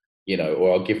total.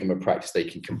 Or I'll give them a practice they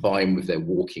can combine with their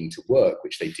walking to work,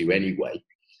 which they do anyway.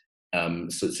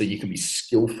 So you can be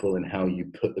skillful in how you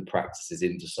put the practices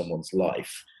into someone's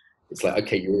life. It's like,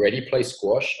 okay, you already play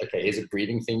squash. Okay, here's a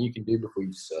breathing thing you can do before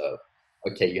you serve.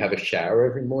 Okay, you have a shower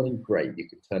every morning. Great. You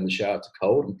can turn the shower to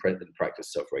cold and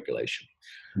practice self-regulation.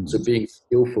 Mm-hmm. So being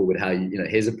skillful with how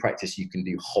here's a practice you can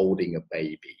do holding a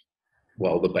baby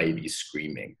while the baby's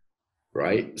screaming,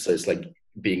 right? So it's like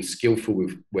being skillful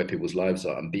with where people's lives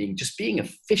are and being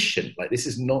efficient. Like this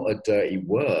is not a dirty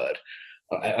word.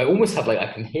 I almost have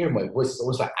I can hear in my voice, it's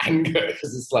almost like anger,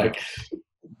 because it's like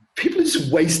people are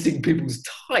just wasting people's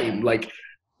time. Like,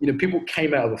 people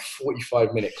came out of a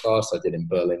 45-minute class I did in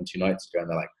Berlin 2 nights ago, and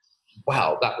they're like,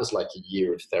 wow, that was like a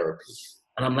year of therapy.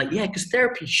 And I'm like, yeah, because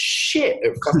therapy's shit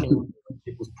at fucking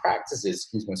people's practices.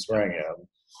 Excuse my swearing here, I'm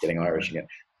getting Irish again.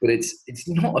 But it's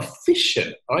not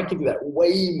efficient. I can do that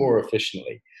way more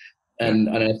efficiently. And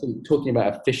I think talking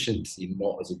about efficiency,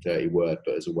 not as a dirty word,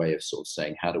 but as a way of sort of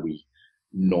saying, how do we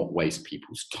not waste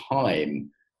people's time?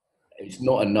 It's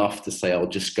not enough to say, I'll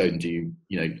just go and do,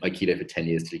 Aikido for 10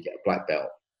 years till you get a black belt.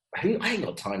 I ain't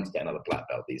got time to get another black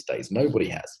belt these days. Nobody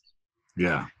has.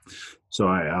 Yeah. So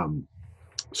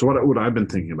what I've been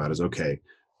thinking about is, okay,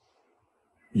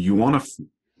 you want to,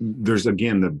 there's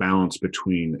again, the balance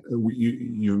between,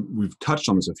 we've touched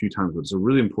on this a few times, but it's a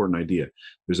really important idea.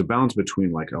 There's a balance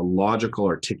between like a logical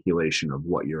articulation of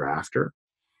what you're after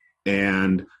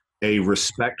and a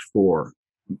respect for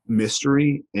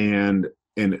mystery and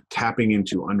tapping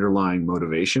into underlying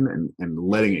motivation and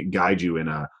letting it guide you in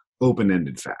a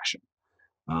open-ended fashion.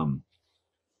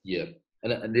 Yeah.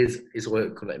 And there's what I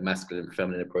call like masculine and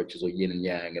feminine approaches, or yin and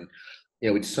yang. And,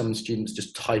 with some students,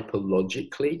 just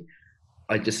typologically,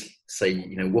 I just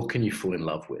say, what can you fall in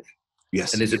love with?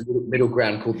 Yes. And there's a middle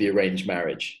ground called the arranged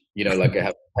marriage. Like I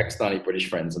have Pakistani British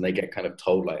friends, and they get kind of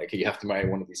told like, okay, you have to marry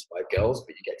one of these 5 girls,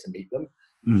 but you get to meet them,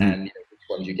 and which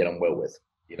ones you get on well with,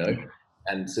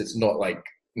 And so it's not like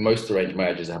most arranged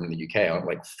marriages that happen in the UK aren't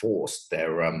like forced.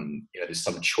 They're there's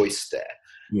some choice there.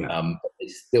 Yeah. But they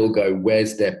still go,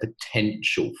 where's their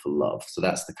potential for love? So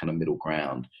that's the kind of middle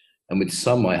ground. And with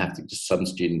some, some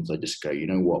students, I just go,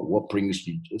 what brings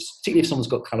you, particularly if someone's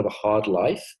got kind of a hard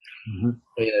life,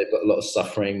 they've got a lot of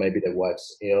suffering, maybe their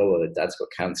wife's ill or their dad's got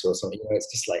cancer or something,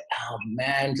 it's just like, oh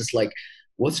man, just like,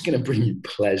 what's going to bring you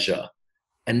pleasure?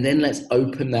 And then let's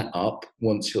open that up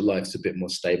once your life's a bit more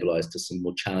stabilized to some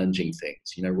more challenging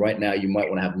things. Right now you might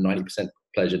want to have 90%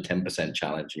 pleasure, 10%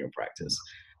 challenge in your practice.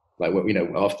 Like,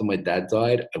 after my dad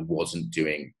died, I wasn't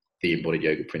doing the embodied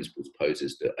yoga principles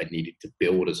poses that I needed to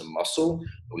build as a muscle.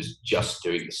 I was just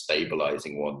doing the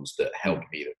stabilizing ones that helped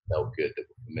me, that felt good, that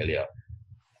were familiar.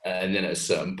 And then at a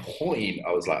certain point,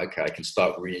 I was like, okay, I can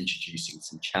start reintroducing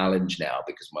some challenge now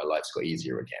because my life's got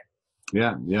easier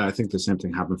again. Yeah. I think the same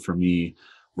thing happened for me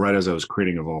right as I was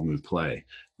creating Evolve Move Play,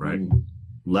 right?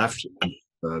 Left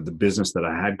the business that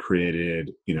I had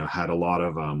created, had a lot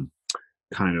of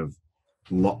kind of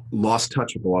lost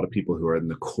touch with a lot of people who are in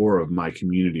the core of my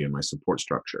community and my support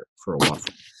structure for a while.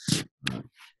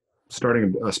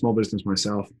 Starting a small business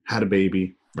myself, had a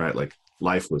baby, right? Like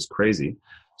life was crazy.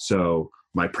 So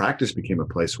my practice became a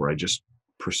place where I just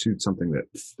pursued something that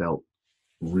felt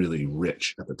really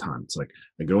rich at the time. It's like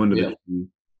I go into the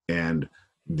and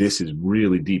this is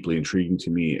really deeply intriguing to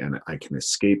me, and I can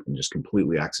escape and just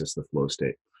completely access the flow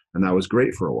state. And that was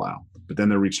great for a while. But then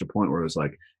there reached a point where it was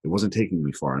like, it wasn't taking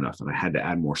me far enough. And I had to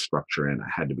add more structure in. I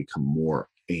had to become more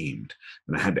aimed.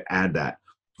 And I had to add that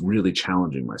really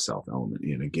challenging myself element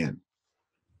in again.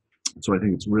 So I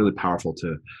think it's really powerful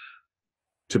to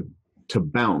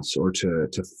bounce or to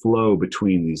flow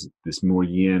between this more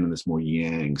yin and this more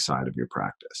yang side of your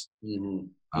practice.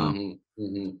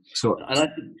 So, and I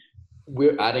think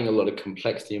we're adding a lot of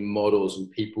complexity in models, and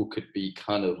people could be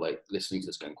kind of like listening to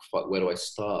this going, fuck, where do I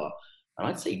start? And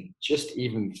I'd say just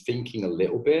even thinking a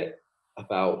little bit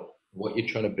about what you're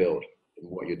trying to build and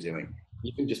what you're doing,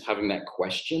 even just having that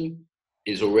question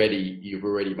you've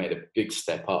already made a big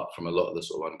step up from a lot of the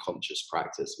sort of unconscious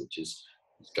practice, which is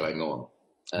going on.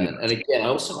 And again,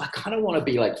 I kind of want to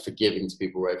be like forgiving to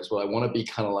people, right? As well. I want to be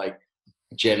kind of like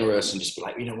generous and just be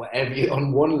like,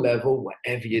 on one level,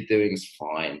 whatever you're doing is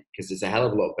fine, because it's a hell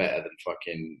of a lot better than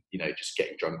fucking, just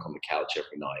getting drunk on the couch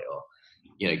every night, or,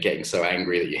 getting so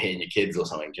angry that you're hitting your kids or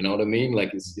something. Do you know what I mean?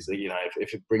 Like, it's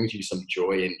if it brings you some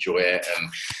joy, enjoy it.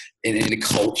 And in a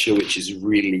culture which is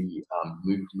really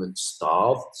movement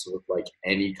starved, sort of like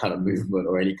any kind of movement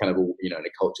or any kind of, in a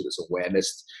culture that's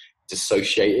awareness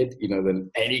dissociated,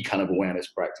 then any kind of awareness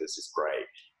practice is great.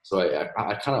 So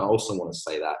I kind of also want to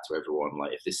say that to everyone.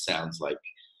 Like, if this sounds like,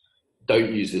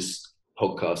 don't use this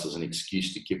podcast as an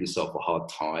excuse to give yourself a hard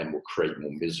time or create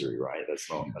more misery, right? That's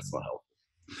not helpful.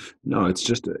 No,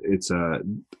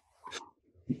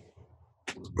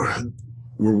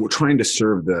 we're trying to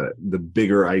serve the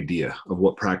bigger idea of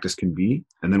what practice can be.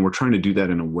 And then we're trying to do that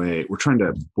in a way,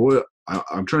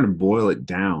 I'm trying to boil it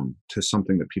down to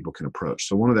something that people can approach.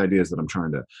 So one of the ideas that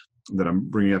I'm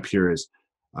bringing up here is,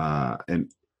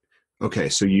 okay,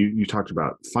 so you talked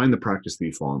about find the practice that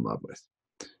you fall in love with.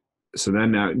 So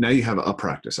then now you have a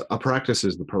practice. A practice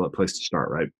is the place to start,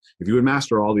 right? If you would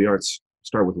master all the arts,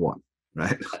 start with one,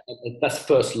 right? That's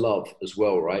first love as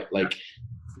well, right? Like,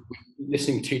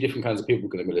 listening to 2 different kinds of people are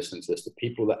going to be listening to this. The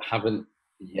people that haven't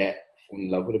yet fallen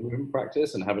in love with a movement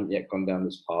practice and haven't yet gone down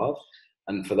this path.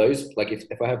 And for those, like,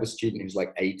 if I have a student who's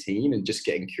like 18 and just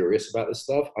getting curious about this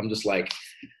stuff, I'm just like,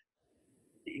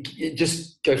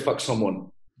 just go fuck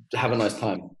someone, have a nice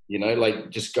time, like,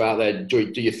 just go out there,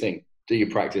 do your thing, do your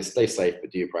practice, stay safe,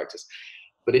 but do your practice.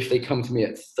 But if they come to me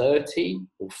at 30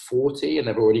 or 40 and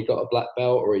they've already got a black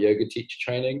belt or a yoga teacher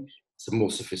training, it's a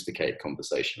more sophisticated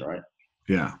conversation, right?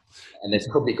 Yeah. And it's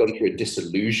probably gone through a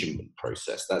disillusionment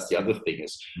process. That's the other thing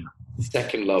is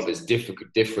second love is different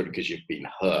because you've been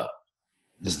hurt.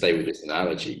 To stay with this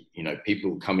analogy,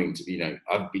 people coming to,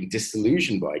 I've been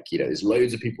disillusioned by Aikido. There's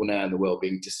loads of people now in the world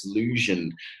being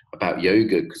disillusioned about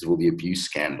yoga because of all the abuse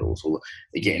scandals, or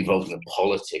they get involved in the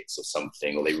politics or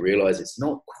something, or they realize it's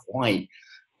not quite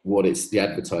what the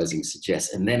advertising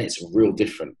suggests. And then it's real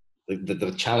different.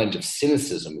 The challenge of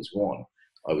cynicism is one,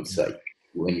 I would say,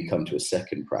 when you come to a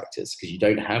second practice, because you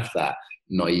don't have that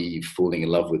naive falling in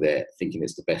love with it, thinking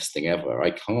it's the best thing ever. I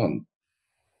can't.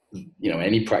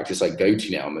 Any practice I go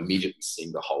to now, I'm immediately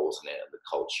seeing the holes in it and the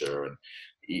culture, and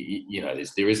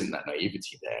there isn't that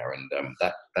naivety there, and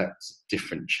that's a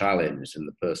different challenge than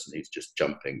the person who's just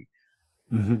jumping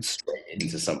straight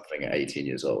into something at 18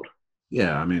 years old.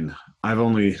 Yeah, I mean, I've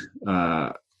only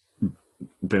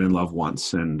been in love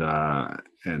once, and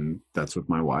that's with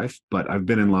my wife. But I've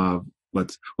been in love.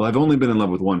 I've only been in love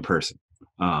with one person,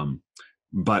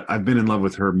 but I've been in love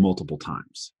with her multiple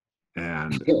times,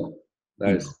 and.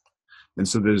 Nice. And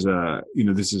so there's I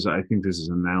think this is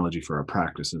an analogy for our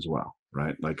practice as well,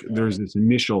 right? Like there's this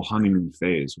initial honeymoon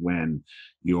phase when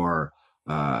you're,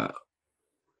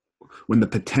 when the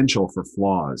potential for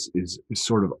flaws is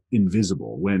sort of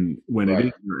invisible, when right. It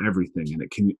is your everything, and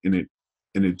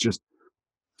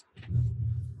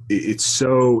it's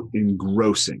so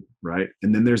engrossing, right?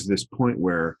 And then there's this point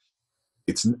where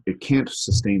it can't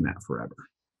sustain that forever.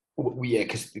 Well, yeah,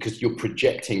 because you're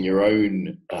projecting your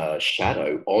own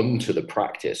shadow onto the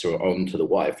practice or onto the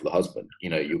wife or the husband.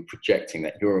 You're projecting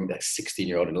that you're that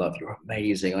 16-year-old in love. You're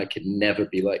amazing. I could never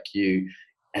be like you.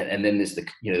 And then there's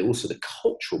also the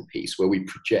cultural piece where we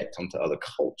project onto other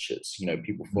cultures.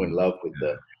 People fall in love with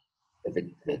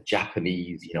the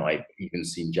Japanese. I've even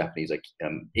seen Japanese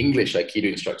English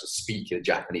Aikido instructors speak in a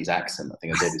Japanese accent. I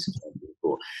think I said this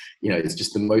before. It's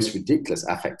just the most ridiculous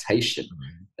affectation.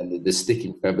 And the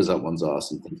sticking feathers up one's ass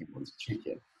and thinking one's a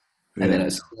chicken. Yeah. And then at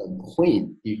a certain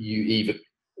point, you either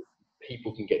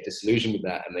people can get disillusioned with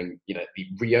that, and then the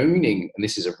reowning, and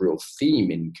this is a real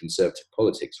theme in conservative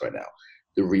politics right now,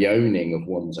 the reowning of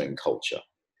one's own culture,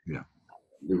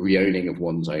 the reowning of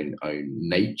one's own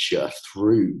nature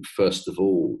through, first of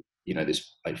all,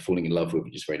 this falling in love with,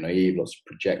 which is very naive, lots of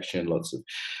projection, lots of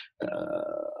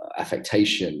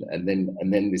affectation, and then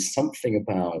there's something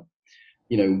about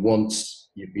once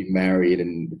you've been married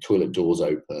and the toilet doors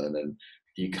open and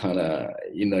you kind of,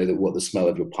 that what the smell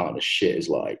of your partner's shit is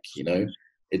like,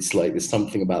 it's like there's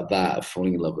something about that of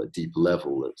falling in love at a deeper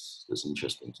level that's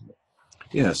interesting to me.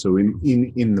 Yeah. So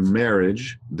in the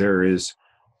marriage, there is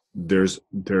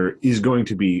going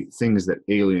to be things that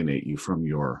alienate you from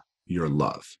your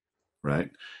love, right?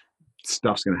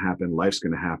 Stuff's going to happen, life's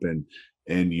going to happen,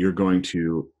 and you're going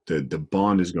to, the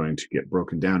bond is going to get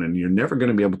broken down, and you're never going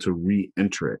to be able to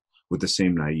re-enter it with the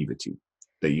same naivety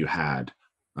that you had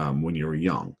when you were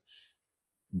young.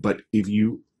 But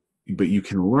you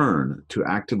can learn to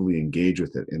actively engage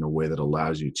with it in a way that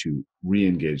allows you to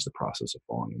re-engage the process of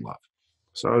falling in love.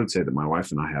 So I would say that my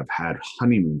wife and I have had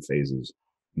honeymoon phases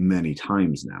many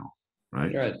times now,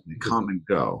 right? They come and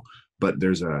go, but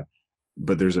there's a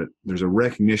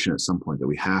recognition at some point that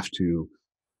we have to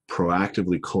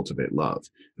proactively cultivate love.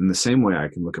 In the same way, I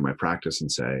can look at my practice and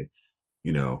say,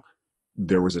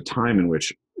 there was a time in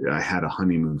which I had a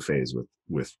honeymoon phase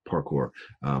with parkour,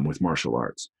 with martial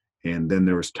arts. And then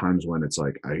there was times when it's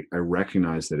like, I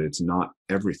recognize that it's not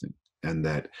everything, and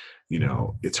that,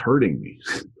 it's hurting me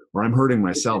or I'm hurting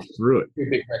myself through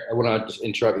it. I want to just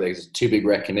interrupt you there. There's two big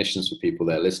recognitions for people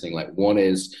that are listening. Like, one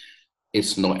is,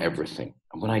 it's not everything.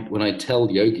 And when I tell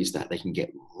yogis that, they can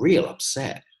get real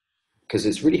upset because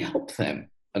it's really helped them.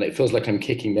 And it feels like I'm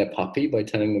kicking their puppy by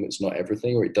telling them it's not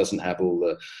everything, or it doesn't have all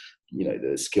the,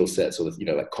 the skill sets, or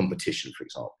the, like competition, for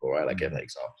example, right? Like I gave that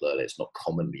example earlier, it's not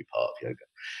commonly part of yoga.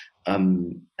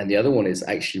 And the other one is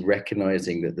actually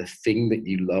recognizing that the thing that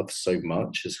you love so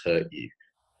much has hurt you.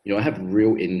 I have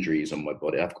real injuries on my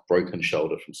body. I've got broken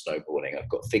shoulder from snowboarding. I've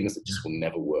got things that just will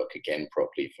never work again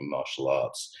properly from martial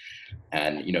arts.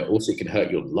 And, also it can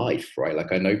hurt your life, right?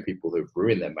 Like I know people who've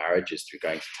ruined their marriages through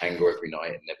going to tango every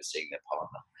night and never seeing their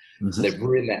partner. Mm-hmm. So they've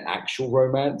ruined their actual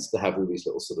romance to have all these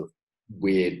little sort of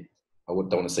weird, I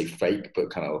don't want to say fake, but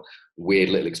kind of weird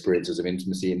little experiences of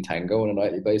intimacy in tango on a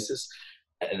nightly basis.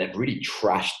 And they've really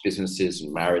trashed businesses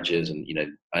and marriages. And,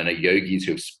 I know yogis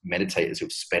meditators who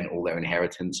have spent all their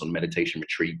inheritance on meditation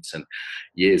retreats, and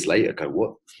years later go,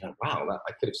 what, wow,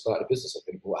 I could have started a business. I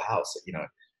could have bought a house,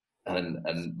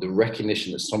 and the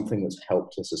recognition that something that's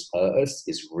helped us has hurt us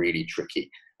is really tricky.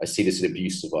 I see this in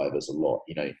abuse survivors a lot,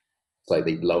 it's like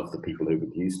they love the people who've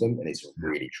abused them, and it's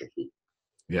really tricky.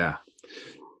 Yeah.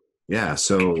 Yeah.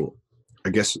 So I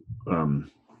guess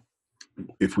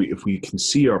if we can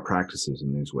see our practices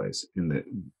in these ways, in that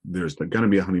there's going to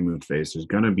be a honeymoon phase, there's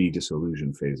going to be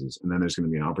disillusion phases, and then there's going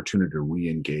to be an opportunity to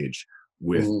re-engage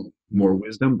with more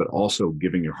wisdom, but also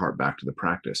giving your heart back to the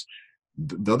practice.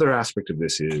 The other aspect of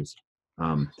this is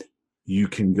you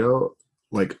can go,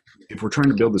 like, if we're trying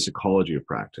to build this ecology of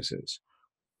practices,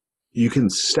 you can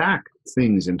stack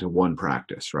things into one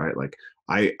practice, right? Like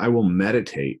I will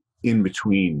meditate in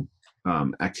between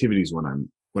activities when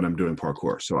I'm doing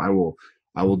parkour. So I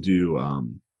will do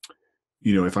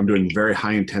if I'm doing very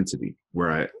high intensity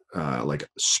where I like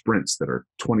sprints that are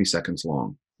 20 seconds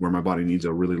long, where my body needs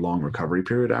a really long recovery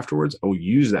period afterwards, I will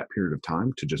use that period of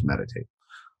time to just meditate.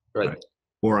 Right.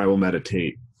 Or I will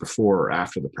meditate before or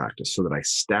after the practice so that I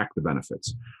stack the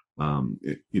benefits.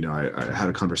 I had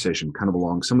a conversation kind of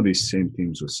along some of these same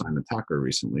themes with Simon Tucker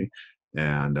recently,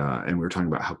 and we were talking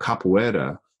about how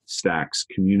capoeira stacks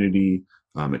community,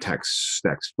 it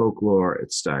stacks folklore,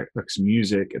 it stacks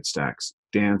music, it stacks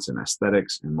dance and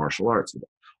aesthetics and martial arts.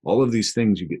 All of these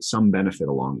things, you get some benefit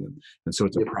along them, and so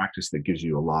it's a practice that gives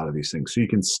you a lot of these things. So you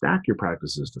can stack your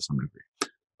practices to some degree.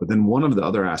 But then one of the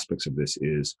other aspects of this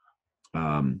is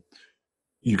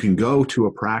you can go to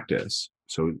a practice.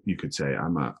 So you could say,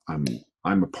 I'm a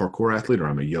parkour athlete, or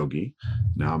I'm a yogi.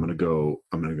 Now I'm going to go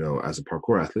as a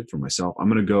parkour athlete for myself. I'm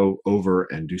going to go over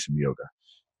and do some yoga,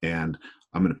 and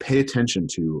I'm going to pay attention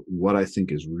to what I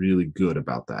think is really good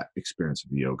about that experience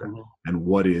of yoga and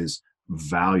what is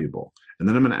valuable. And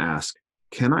then I'm going to ask,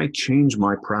 can I change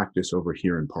my practice over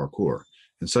here in parkour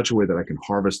in such a way that I can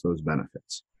harvest those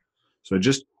benefits? So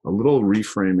just a little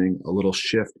reframing, a little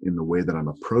shift in the way that I'm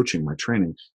approaching my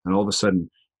training, and all of a sudden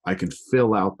I can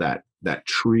fill out that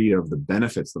tree of the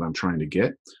benefits that I'm trying to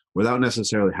get without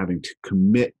necessarily having to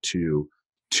commit to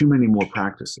too many more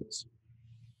practices.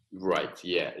 Right.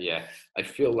 Yeah. Yeah. I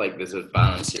feel like there's a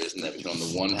balance here, isn't there? Because on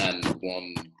the one hand,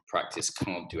 one practice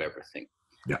can't do everything.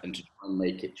 Yeah. And to try and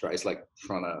make it it's like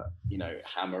trying to,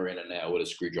 hammer in a nail with a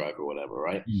screwdriver or whatever,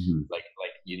 right? Mm-hmm. Like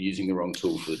you're using the wrong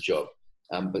tool for the job.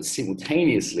 But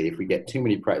simultaneously, if we get too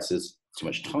many practices, too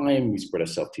much time, we spread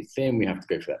ourselves too thin, we have to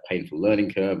go through that painful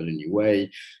learning curve in a new way.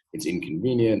 It's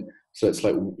inconvenient. So it's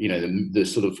like, the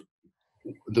sort of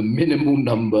the minimal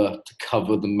number to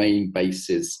cover the main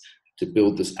bases to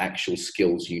build this actual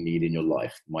skills you need in your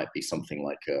life might be something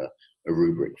like a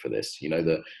rubric for this,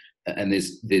 and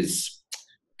there's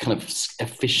kind of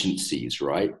efficiencies,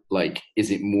 right? Like,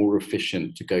 is it more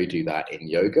efficient to go do that in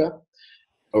yoga?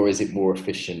 Or is it more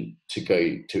efficient to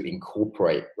go to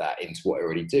incorporate that into what I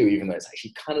already do, even though it's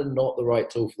actually kind of not the right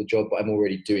tool for the job, but I'm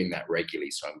already doing that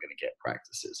regularly, so I'm going to get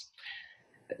practices.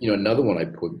 Another one I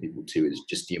point people to is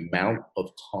just the amount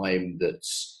of time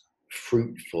that's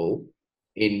fruitful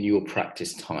in your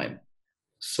practice time.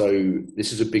 So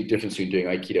this is a big difference between doing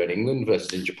Aikido in England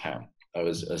versus in Japan. I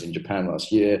was in Japan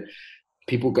last year.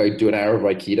 People go do an hour of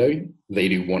Aikido, they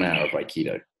do 1 hour of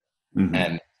Aikido.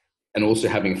 Mm-hmm. And also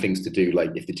having things to do,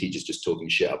 like if the teacher's just talking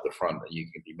shit up the front, you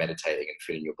can be meditating and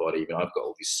feeling your body. I've got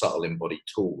all these subtle embodied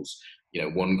tools.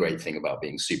 One great thing about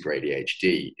being super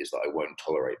ADHD is that I won't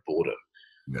tolerate boredom.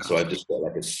 Yeah. So I've just got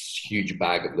like a huge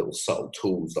bag of little subtle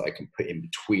tools that I can put in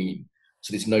between.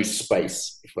 So there's no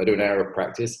space. If I do an hour of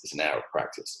practice, it's an hour of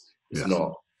practice. It's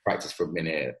not practice for a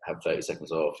minute, have 30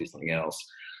 seconds off, do something else.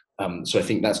 So I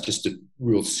think that's just a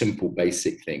real simple,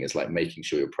 basic thing, is like making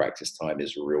sure your practice time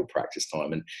is real practice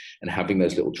time, and having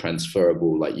those little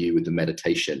transferable, like you with the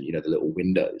meditation, the little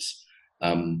windows.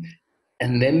 And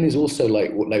then there's also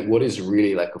what is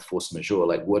really like a force majeure,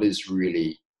 like what is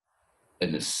really a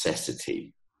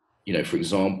necessity. For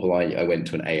example, I went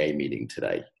to an AA meeting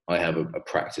today. I have a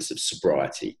practice of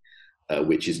sobriety,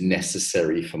 which is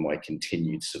necessary for my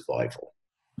continued survival.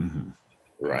 Mm-hmm.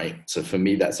 Right. So for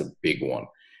me, that's a big one.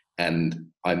 And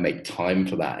I make time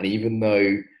for that. And even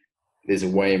though there's a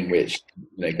way in which,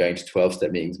 going to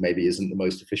 12-step meetings maybe isn't the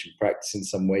most efficient practice in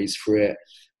some ways for it,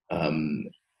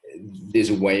 there's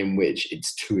a way in which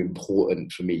it's too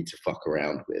important for me to fuck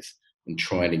around with, and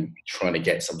trying to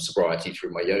get some sobriety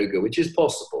through my yoga, which is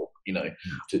possible, to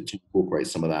incorporate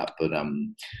some of that, but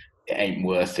it ain't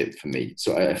worth it for me.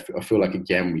 So I feel like,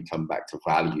 again, we come back to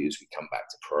values, we come back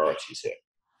to priorities here.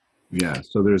 Yeah.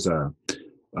 So there's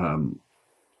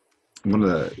one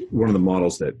of the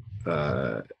models that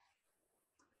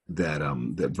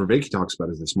Vervaeke talks about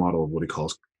is this model of what he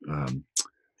calls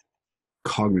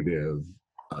cognitive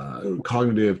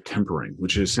tempering,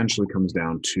 which essentially comes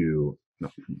down to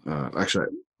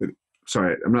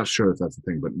sorry, I'm not sure if that's the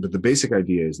thing, but the basic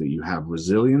idea is that you have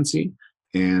resiliency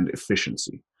and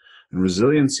efficiency. And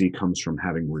resiliency comes from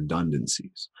having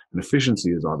redundancies. And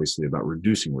efficiency is obviously about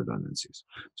reducing redundancies.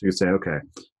 So you could say, okay,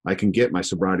 I can get my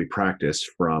sobriety practice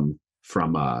from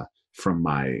my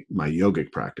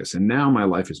yogic practice, and now my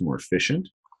life is more efficient,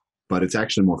 but it's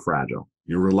actually more fragile.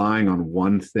 You're relying on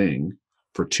one thing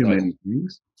for too Right. many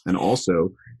things, and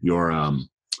also you're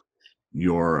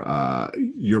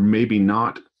you're maybe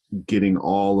not getting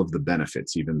all of the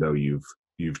benefits, even though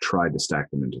you've tried to stack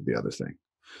them into the other thing.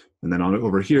 And then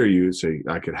over here, you say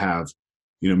I could have,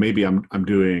 maybe I'm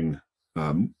doing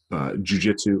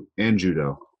jujitsu and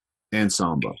judo and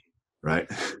samba, right?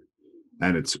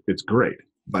 And it's great,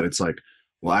 but it's like,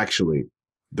 well, actually,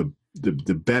 the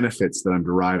benefits that I'm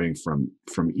deriving from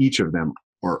each of them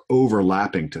are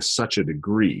overlapping to such a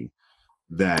degree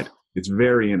that it's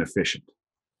very inefficient.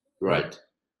 Right.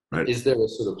 Right. Is there a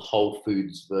sort of whole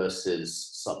foods versus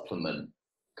supplement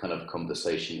kind of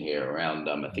conversation here around,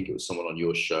 I think it was someone on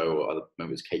your show, or other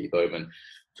members, Katie Bowman,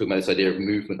 talking about this idea of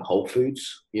movement whole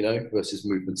foods, versus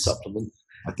movement supplement.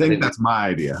 I think that's my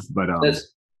idea, but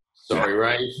sorry,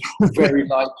 Ray. Very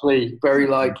likely, very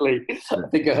likely. I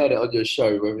think I heard it on your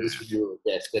show, whether it was when you were a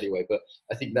guest anyway. But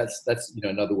I think that's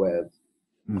another way of.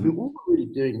 I mean, what we're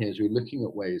really doing here is we're looking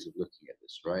at ways of looking at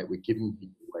this, right? We're giving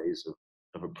people ways of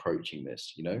approaching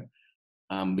this,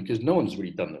 because no one's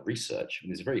really done the research. I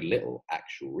mean, there's very little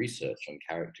actual research on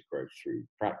character growth through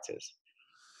practice.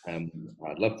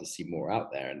 I'd love to see more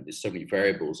out there, and there's so many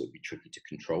variables that would be tricky to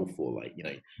control for. Like, you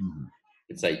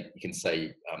can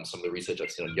say some of the research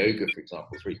I've seen on yoga, for example,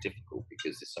 is very difficult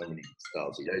because there's so many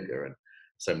styles of yoga and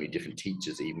so many different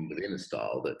teachers, even within a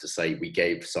style, that to say we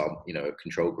gave a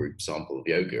control group sample of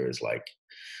yoga is like,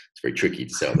 it's very tricky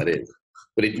to say what that is.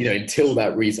 But until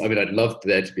that reason, I mean, I'd love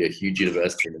there to be a huge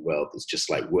university in the world that's just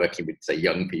like working with, say,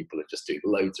 young people and just doing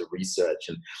loads of research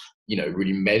and,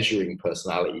 really measuring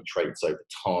personality traits over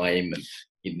time.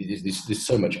 And there's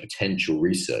so much potential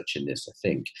research in this, I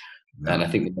think. Yeah. And I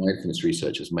think the mindfulness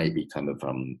research has maybe kind of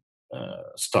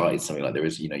started something like there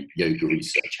is, yoga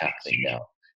research happening now.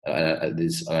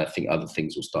 And I think other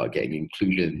things will start getting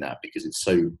included in that because it's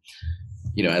so,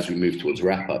 as we move towards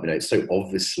wrap up, it's so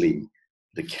obviously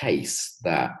the case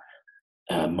that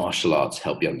martial arts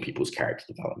help young people's character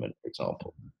development, for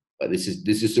example. But this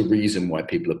is the reason why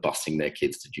people are busing their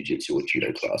kids to jiu-jitsu or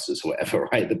judo classes or whatever,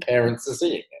 right? The parents are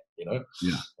seeing it,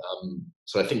 Yeah.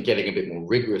 So I think getting a bit more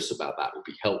rigorous about that would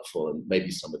be helpful, and maybe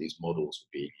some of these models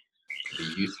would be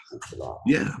useful for that.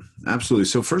 Yeah, absolutely.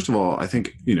 So first of all, I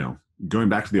think, going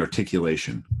back to the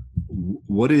articulation,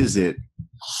 what is it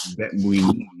that we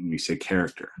need when we say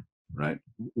character, right?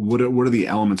 What are the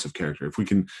elements of character? If we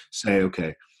can say,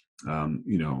 okay,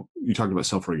 you talked about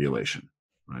self-regulation,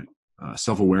 right?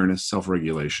 Self-awareness,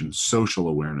 self-regulation, social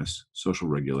awareness, social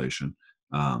regulation.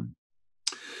 Then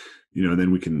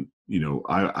we can,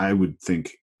 I would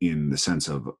think in the sense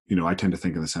of, I tend to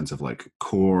think in the sense of like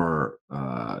core,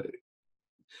 I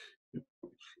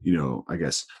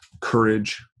guess,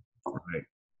 courage, right?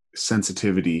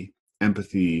 Sensitivity,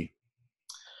 empathy.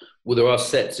 Well, there are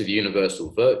sets of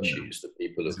universal virtues that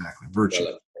people have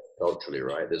developed culturally,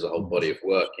 right? There's a whole body of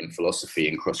work in philosophy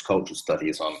and cross-cultural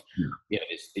studies on,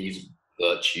 these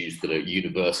virtues that are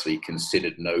universally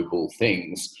considered noble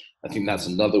things. I think that's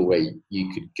another way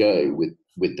you could go with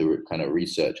the kind of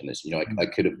research on this. I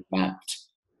could have mapped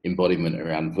embodiment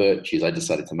around virtues. I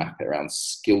decided to map it around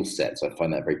skill sets. I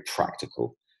find that very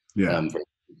practical, very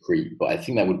concrete. But I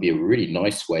think that would be a really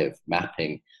nice way of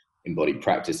mapping embodied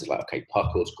practice. Is like, okay,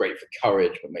 parkour is great for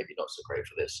courage, but maybe not so great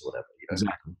for this or whatever.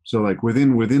 Exactly. So like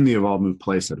within the evolved move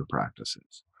play set of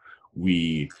practices,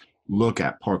 we look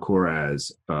at parkour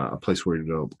as a place where you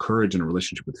develop courage and a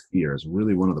relationship with fear as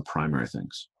really one of the primary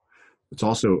things. It's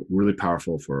also really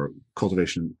powerful for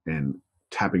cultivation and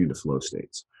tapping into flow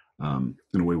states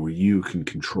in a way where you can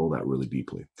control that really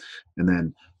deeply. And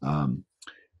then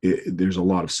there's a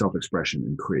lot of self-expression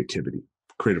and creativity,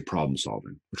 creative problem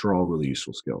solving, which are all really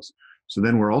useful skills. So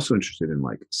then we're also interested in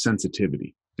like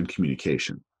sensitivity and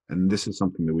communication. And this is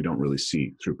something that we don't really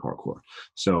see through parkour.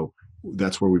 So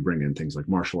that's where we bring in things like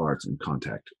martial arts and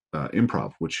contact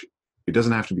improv, which it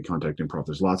doesn't have to be contact improv.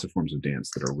 There's lots of forms of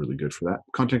dance that are really good for that.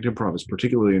 Contact improv is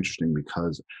particularly interesting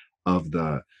because of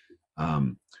the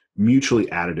mutually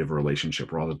additive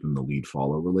relationship rather than the lead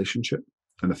follow relationship,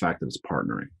 and the fact that it's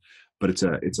partnering. But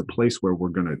it's a place where we're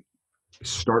going to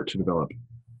start to develop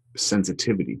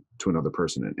sensitivity to another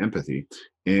person and empathy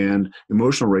and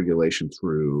emotional regulation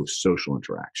through social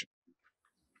interaction.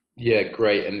 Yeah,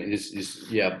 great. And this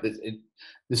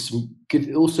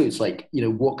good. Also, it's like,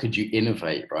 what could you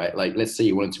innovate, right? Like, let's say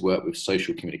you wanted to work with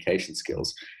social communication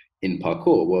skills. in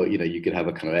parkour. Well, you could have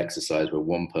a kind of exercise where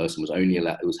one person was only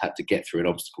had to get through an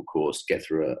obstacle course, get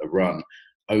through a run,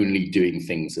 only doing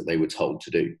things that they were told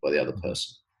to do by the other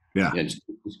person. Yeah. Just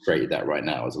created that right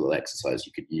now as a little exercise.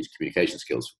 You could use communication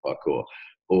skills for parkour,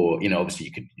 or obviously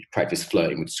you could practice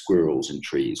flirting with squirrels in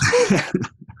trees.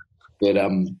 But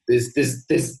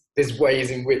there's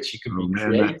ways in which you could be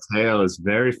creative. That tail is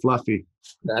very fluffy.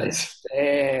 That is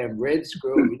damn red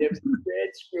squirrel. You never see red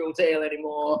squirrel tail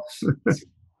anymore.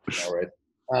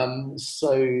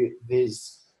 So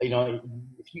there's,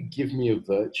 if you give me a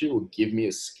virtue or give me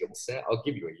a skill set, I'll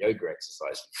give you a yoga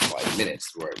exercise for 5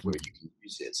 minutes where you can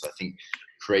use it. So I think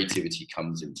creativity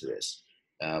comes into this,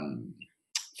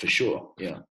 for sure.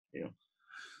 Yeah.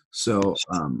 So,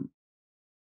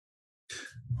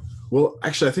 well,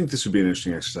 actually, I think this would be an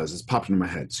interesting exercise. It's popped into my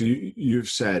head. So you've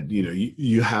said,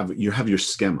 you have your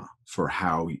schema for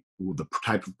how the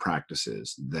type of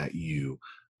practices that you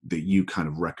kind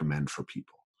of recommend for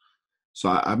people. So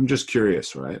I'm just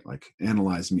curious, right? Like,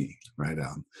 analyze me, right?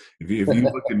 If you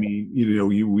look at me,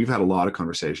 we've had a lot of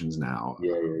conversations now.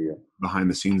 Yeah. Behind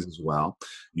the scenes as well.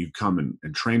 You've come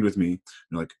and trained with me.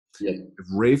 You're like, yeah. If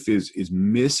Rafe is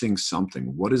missing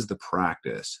something, what is the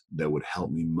practice that would help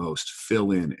me most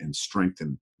fill in and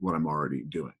strengthen what I'm already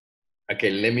doing?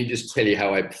 Okay, let me just tell you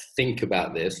how I think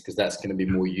about this, because that's going to be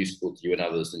more useful to you and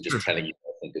others than just telling you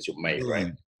what I think as your mate,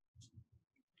 right?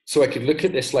 So I could look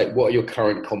at this like, what are your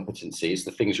current competencies,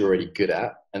 the things you're already good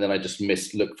at, and then I just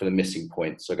look for the missing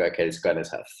points. So I go, okay, this guy knows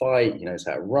how to fight, he knows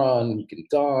how to run, he can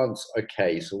dance.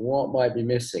 Okay, so what might be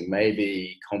missing?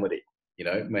 Maybe comedy,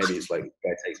 maybe it's like the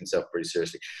guy takes himself pretty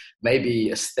seriously.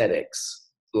 Maybe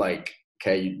aesthetics, like,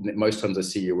 okay, most times I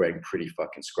see you wearing pretty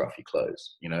fucking scruffy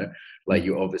clothes, like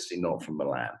you're obviously not from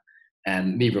Milan,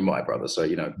 and neither am I, brother, so,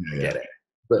 get it.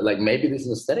 But like, maybe there's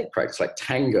an aesthetic practice, like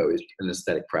tango is an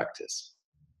aesthetic practice.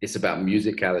 It's about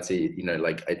musicality,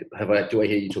 like, do I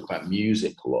hear you talk about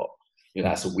music a lot?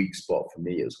 That's a weak spot for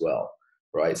me as well,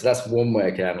 right? So that's one way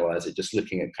I can analyze it, just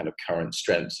looking at kind of current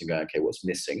strengths and going, okay, what's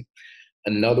missing?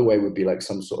 Another way would be like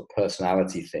some sort of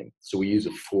personality thing. So we use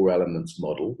a 4 elements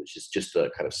model, which is just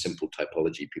a kind of simple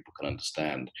typology people can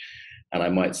understand. And I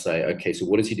might say, okay, so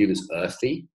what does he do that's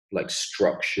earthy, like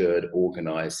structured,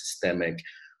 organized, systemic?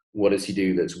 What does he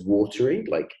do that's watery,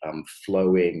 like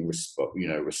flowing,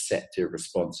 receptive,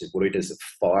 responsive? What he does that's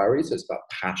fiery, so it's about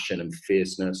passion and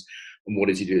fierceness. And what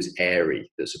does he do that's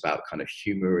airy, that's about kind of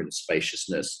humor and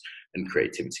spaciousness and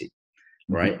creativity,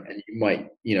 right? Mm-hmm. And you might,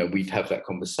 we'd have that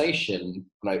conversation,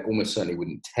 and I almost certainly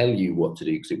wouldn't tell you what to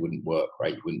do because it wouldn't work,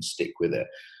 right? You wouldn't stick with it.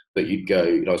 But you'd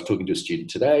go, I was talking to a student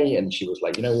today, and she was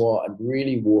like, you know what, I'm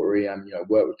really watery. I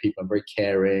work with people, I'm very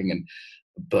caring,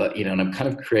 but and I'm kind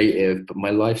of creative, but my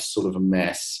life's sort of a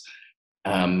mess.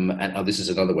 This is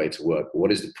another way to work.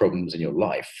 What is the problems in your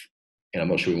life? I'm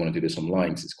not sure we want to do this online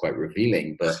because it's quite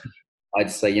revealing, but I'd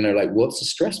say, like, what's the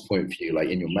stress point for you? Like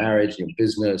in your marriage, in your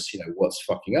business, what's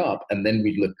fucking up? And then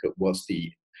we look at what's the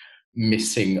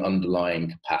missing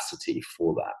underlying capacity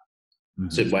for that. Mm-hmm.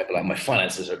 So it might be like, my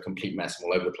finances are a complete mess, I'm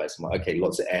all over the place. I'm like, okay,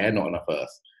 lots of air, not enough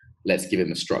earth. Let's give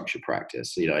him a structure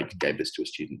practice. So, I gave this to a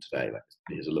student today. Like,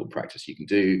 here's a little practice you can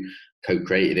do.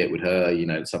 Co-created it with her.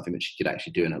 It's something that she could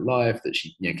actually do in her life. That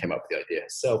she, came up with the idea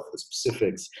herself, the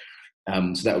specifics.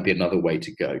 So that would be another way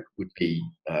to go. Would be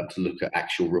to look at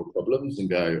actual real problems and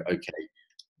go, okay,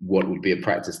 what would be a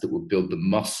practice that would build the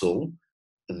muscle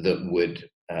that would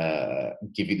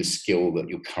give you the skill that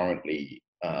you're currently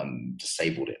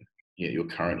disabled in. You're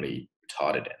currently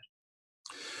retarded in.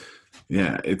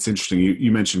 Yeah, it's interesting.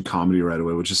 You mentioned comedy right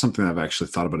away, which is something I've actually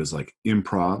thought about as like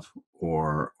improv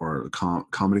or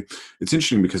comedy. It's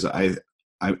interesting because I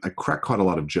crack quite a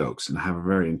lot of jokes and I have a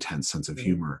very intense sense of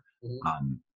humor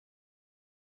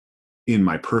in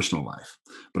my personal life.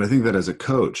 But I think that as a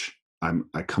coach,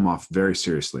 I come off very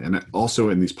seriously, and also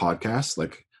in these podcasts,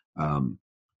 like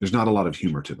there's not a lot of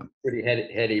humor to them. Pretty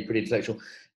heady, pretty intellectual,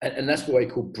 and that's what I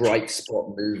call bright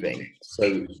spot moving.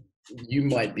 So you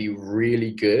might be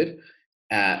really good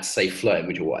at, say, flirting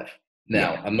with your wife.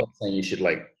 Now, I'm not saying you should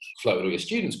like flirt with all your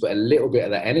students, but a little bit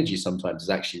of that energy sometimes is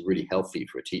actually really healthy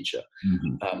for a teacher.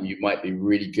 Mm-hmm. You might be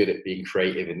really good at being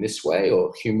creative in this way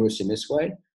or humorous in this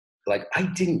way. Like, I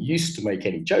didn't used to make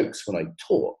any jokes when I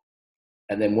taught.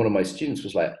 And then one of my students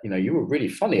was like, you were really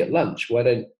funny at lunch. Why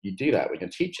don't you do that when you're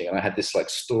teaching? And I had this like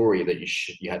story that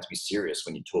you had to be serious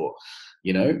when you taught,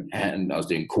 and I was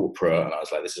doing corporate, and I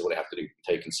was like, this is what I have to do,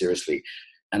 taken seriously.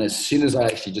 And as soon as I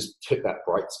actually just took that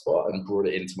bright spot and brought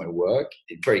it into my work,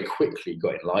 it very quickly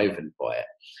got enlivened by it.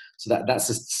 So that's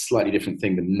a slightly different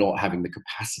thing than not having the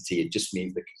capacity. It just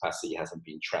means the capacity hasn't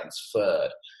been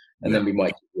transferred. And then we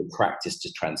might do a practice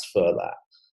to transfer that.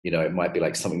 It might be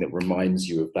like something that reminds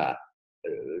you of that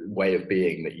way of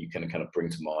being that you can kind of bring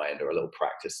to mind, or a little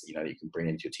practice that you can bring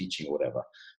into your teaching or whatever.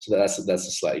 So that's a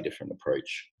slightly different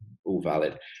approach. All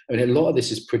valid. I mean, a lot of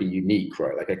this is pretty unique,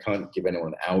 right? Like, I can't give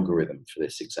anyone an algorithm for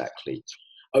this exactly.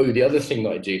 Oh, the other thing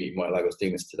that I do that you might like, I was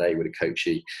doing this today with a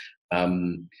coachee,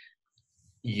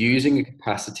 using a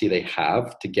capacity they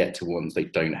have to get to ones they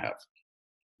don't have.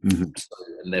 Mm-hmm. So,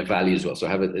 and their values as well. So I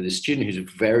have a student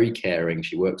who's very caring.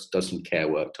 She does some care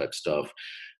work type stuff.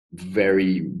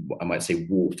 Very, I might say,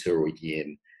 water or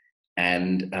yin.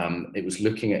 And it was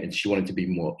looking at, and she wanted to be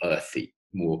more earthy,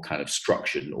 more kind of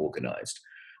structured and organized.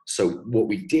 So what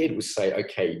we did was say,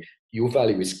 okay, your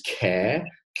value is care.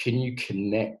 Can you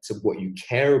connect to what you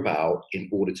care about in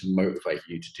order to motivate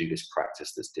you to do this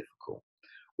practice that's difficult?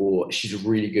 Or she's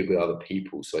really good with other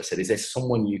people. So I said, is there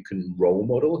someone you can role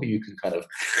model who you can kind of,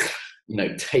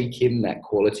 take in that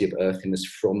quality of earthiness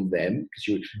from them?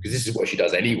 Because this is what she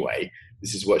does anyway.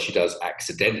 This is what she does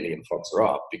accidentally and fucks her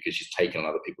up because she's taken on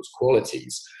other people's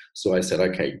qualities. So I said,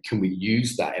 okay, can we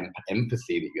use that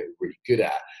empathy that you're really good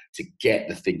at to get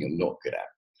the thing you're not good at?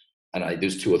 And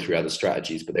there's 2 or 3 other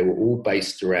strategies, but they were all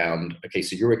based around, okay,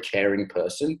 so you're a caring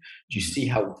person. Do you see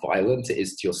how violent it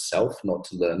is to yourself not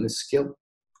to learn this skill?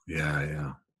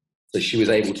 Yeah. So she was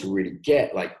able to really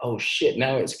get like, oh shit,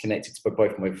 now it's connected to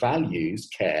both my values,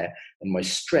 care, and my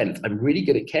strength. I'm really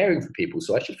good at caring for people,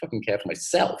 so I should fucking care for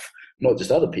myself, not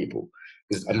just other people,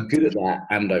 because I'm good at that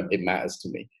and it matters to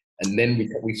me. And then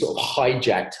we sort of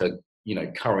hijacked her,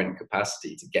 current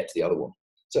capacity to get to the other one.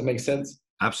 Does that make sense?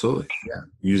 Absolutely. Yeah.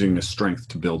 Using the strength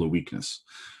to build a weakness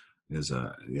is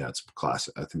it's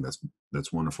classic. I think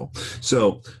that's wonderful.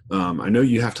 So I know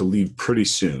you have to leave pretty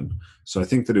soon. So I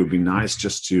think that it would be nice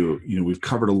just to, we've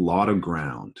covered a lot of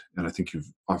ground, and I think you've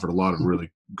offered a lot of really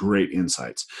great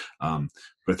insights. But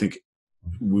I think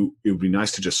it would be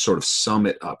nice to just sort of sum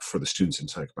it up for the students and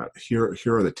talk about here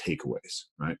are the takeaways,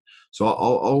 right? So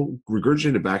I'll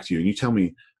regurgitate it back to you, and you tell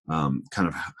me kind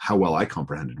of how well I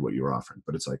comprehended what you were offering.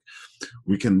 But it's like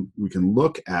we can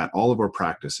look at all of our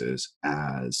practices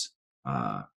as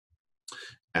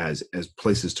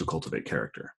places to cultivate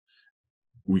character.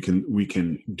 We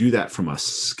can do that from a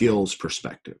skills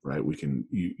perspective, right? We can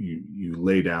you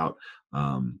laid out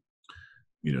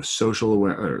social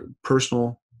or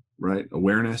personal, right,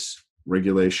 awareness,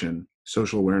 regulation,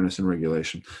 social awareness and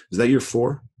regulation. Is that your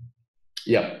 4?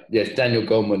 Yeah. Daniel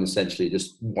Goleman essentially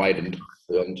just widened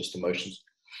beyond just emotions.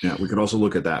 Yeah, we could also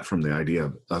look at that from the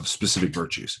idea of specific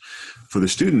virtues. For the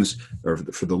students or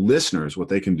for the listeners, what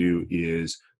they can do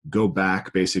is go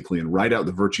back basically and write out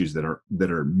the virtues that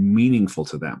are meaningful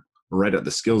to them, or write out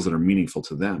the skills that are meaningful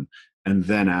to them, and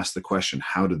then ask the question,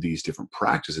 how do these different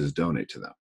practices donate to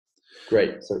them?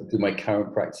 Great. So do my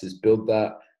current practices build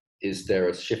that? Is there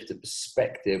a shift of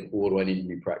perspective, or do I need a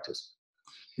new practice?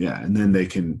 Yeah, and then they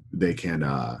can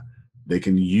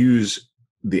use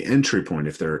the entry point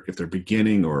if they're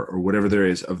beginning or whatever there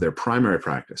is of their primary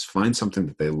practice. Find something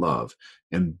that they love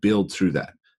and build through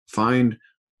that. Find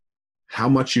how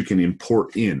much you can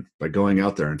import in by going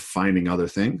out there and finding other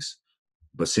things,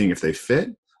 but seeing if they fit,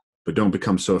 but don't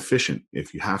become so efficient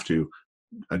if you have to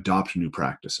adopt new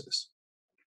practices.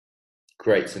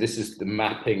 Great. So this is the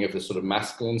mapping of the sort of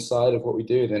masculine side of what we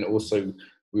do. And then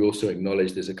we also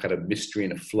acknowledge there's a kind of mystery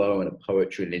and a flow and a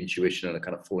poetry and intuition and a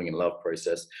kind of falling in love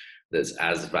process that's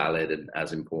as valid and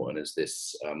as important as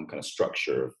this kind of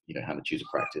structure of, how to choose a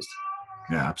practice.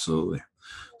 Yeah, absolutely.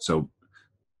 So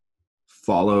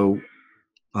follow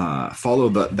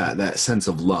that sense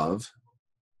of love,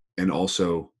 and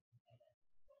also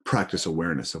practice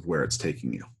awareness of where it's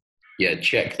taking you. Yeah,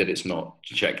 check that it's not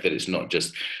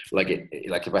just like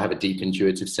if I have a deep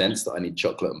intuitive sense that I need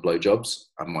chocolate and blowjobs,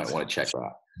 I might want to check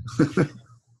that.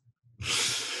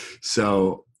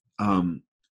 So,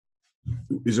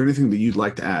 is there anything that you'd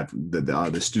like to add that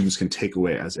the students can take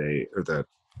away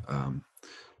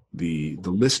the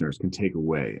listeners can take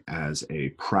away as a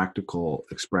practical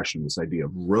expression, this idea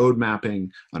of road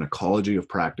mapping, an ecology of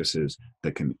practices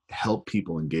that can help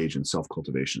people engage in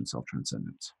self-cultivation,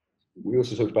 self-transcendence? We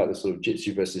also talked about the sort of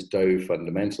Jitsu versus Do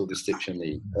fundamental distinction,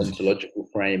 the ontological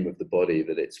frame of the body,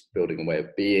 that it's building a way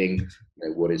of being.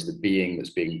 What is the being that's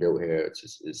being built here?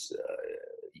 It's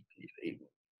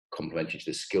complementary to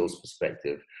the skills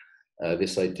perspective.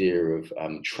 This idea of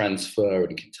transfer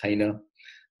and container.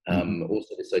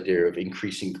 Also this idea of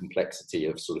increasing complexity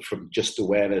of sort of from just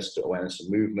awareness to awareness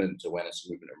of movement, to awareness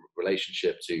of movement and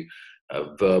relationship, to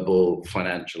verbal,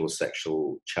 financial, or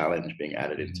sexual challenge being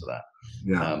added into that.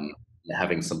 Yeah.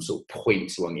 Having some sort of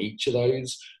points along each of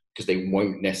those, because they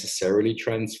won't necessarily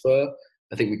transfer,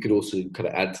 I think we could also kind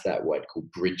of add to that what I'd call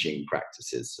bridging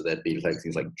practices. So there'd be like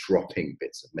things like dropping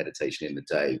bits of meditation in the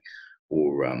day,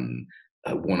 or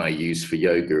one I use for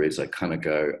yoga is I kind of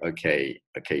go, okay,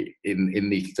 in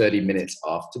the 30 minutes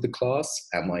after the class,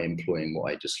 am I employing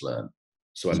what I just learned?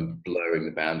 So I'm blurring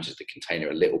the boundaries of the container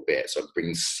a little bit. So I'm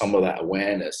bringing some of that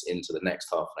awareness into the next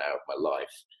half an hour of my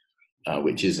life,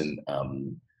 which isn't,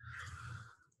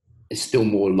 it's still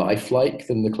more lifelike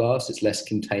than the class. It's less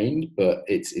contained, but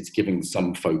it's giving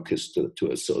some focus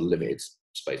to a sort of limited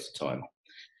space of time.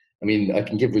 I mean, I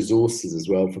can give resources as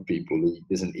well for people.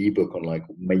 There's an ebook on like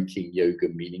making yoga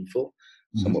meaningful,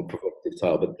 somewhat provocative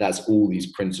title, but that's all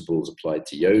these principles applied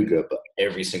to yoga, but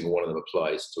every single one of them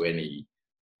applies to any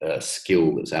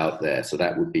skill that's out there. So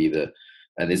that would be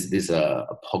and there's a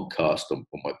podcast on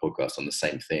my podcast on the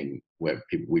same thing where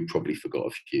we probably forgot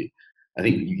a few. I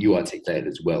think you articulate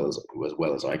as well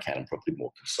as I can, and probably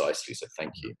more concisely. So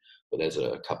thank you. But there's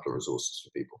a couple of resources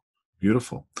for people.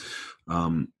 Beautiful.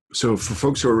 So for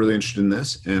folks who are really interested in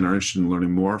this and are interested in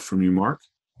learning more from you, Mark,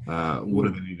 what do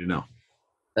they need to know?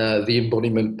 The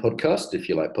Embodiment podcast, if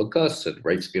you like podcasts, and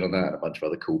Rafe's been on that, and a bunch of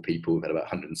other cool people. We've had about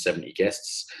 170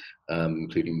 guests,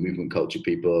 including movement culture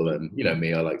people, and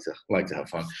me. I like to have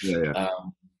fun. Yeah.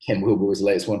 Ken Wilber was the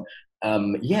latest one.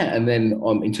 And then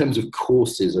in terms of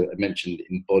courses, I mentioned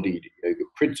embodied yoga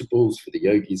principles for the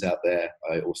yogis out there.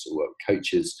 I also work with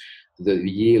coaches. The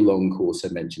year-long course I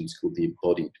mentioned is called the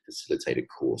Embodied Facilitator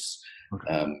course.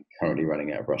 Okay. Currently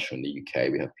running out of Russia and the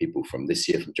UK. We have people from this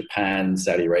year from Japan,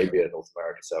 Saudi Arabia, North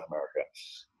America, South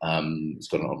America. It's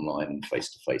got an online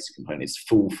face-to-face component. It's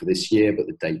full for this year, but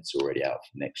the date's already out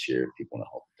for next year if people want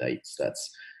to hold the dates. That's,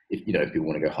 if people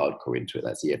want to go hardcore into it,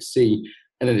 that's EFC.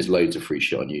 And then there's loads of free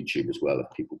shit on YouTube as well if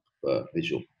people prefer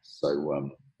visual. So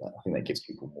I think that gives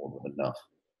people more than enough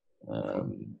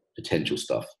potential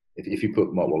stuff. If you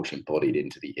put Mark Walsh Embodied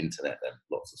into the internet, then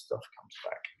lots of stuff comes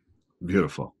back.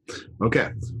 Beautiful.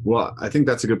 Okay. Well, I think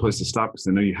that's a good place to stop because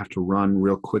I know you have to run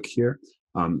real quick here.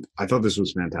 I thought this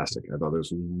was fantastic. I thought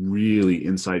this was really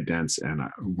insight dense, and I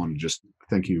want to just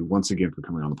thank you once again for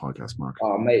coming on the podcast, Mark.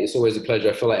 Oh, mate, it's always a pleasure.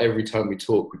 I feel like every time we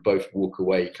talk, we both walk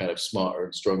away kind of smarter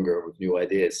and stronger with new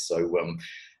ideas. So,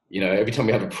 every time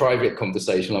we have a private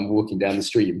conversation, I'm walking down the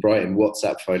street in Brighton,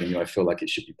 WhatsApp phoning you. I feel like it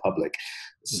should be public.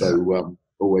 So,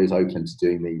 always open to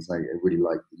doing these. I really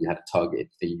like that you had a targeted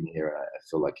theme here. I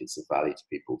feel like it's of value to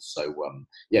people. So,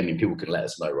 people can let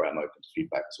us know, right? I'm open to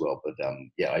feedback as well. But,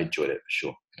 I enjoyed it for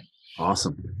sure.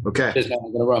 Awesome. Okay. Cheers, man.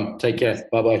 I'm going to run. Take care.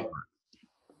 Bye-bye.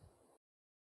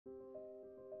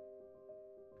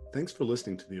 Thanks for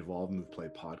listening to the Evolve Move Play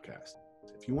podcast.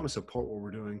 If you want to support what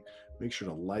we're doing, make sure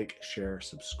to like, share,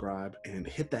 subscribe, and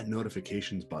hit that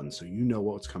notifications button so you know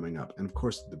what's coming up. And of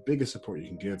course, the biggest support you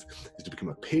can give is to become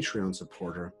a Patreon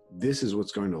supporter. This is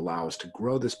what's going to allow us to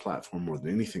grow this platform more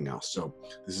than anything else. So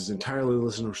this is entirely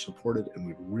listener supported, and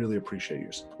we really appreciate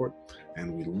your support.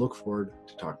 And we look forward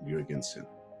to talking to you again soon.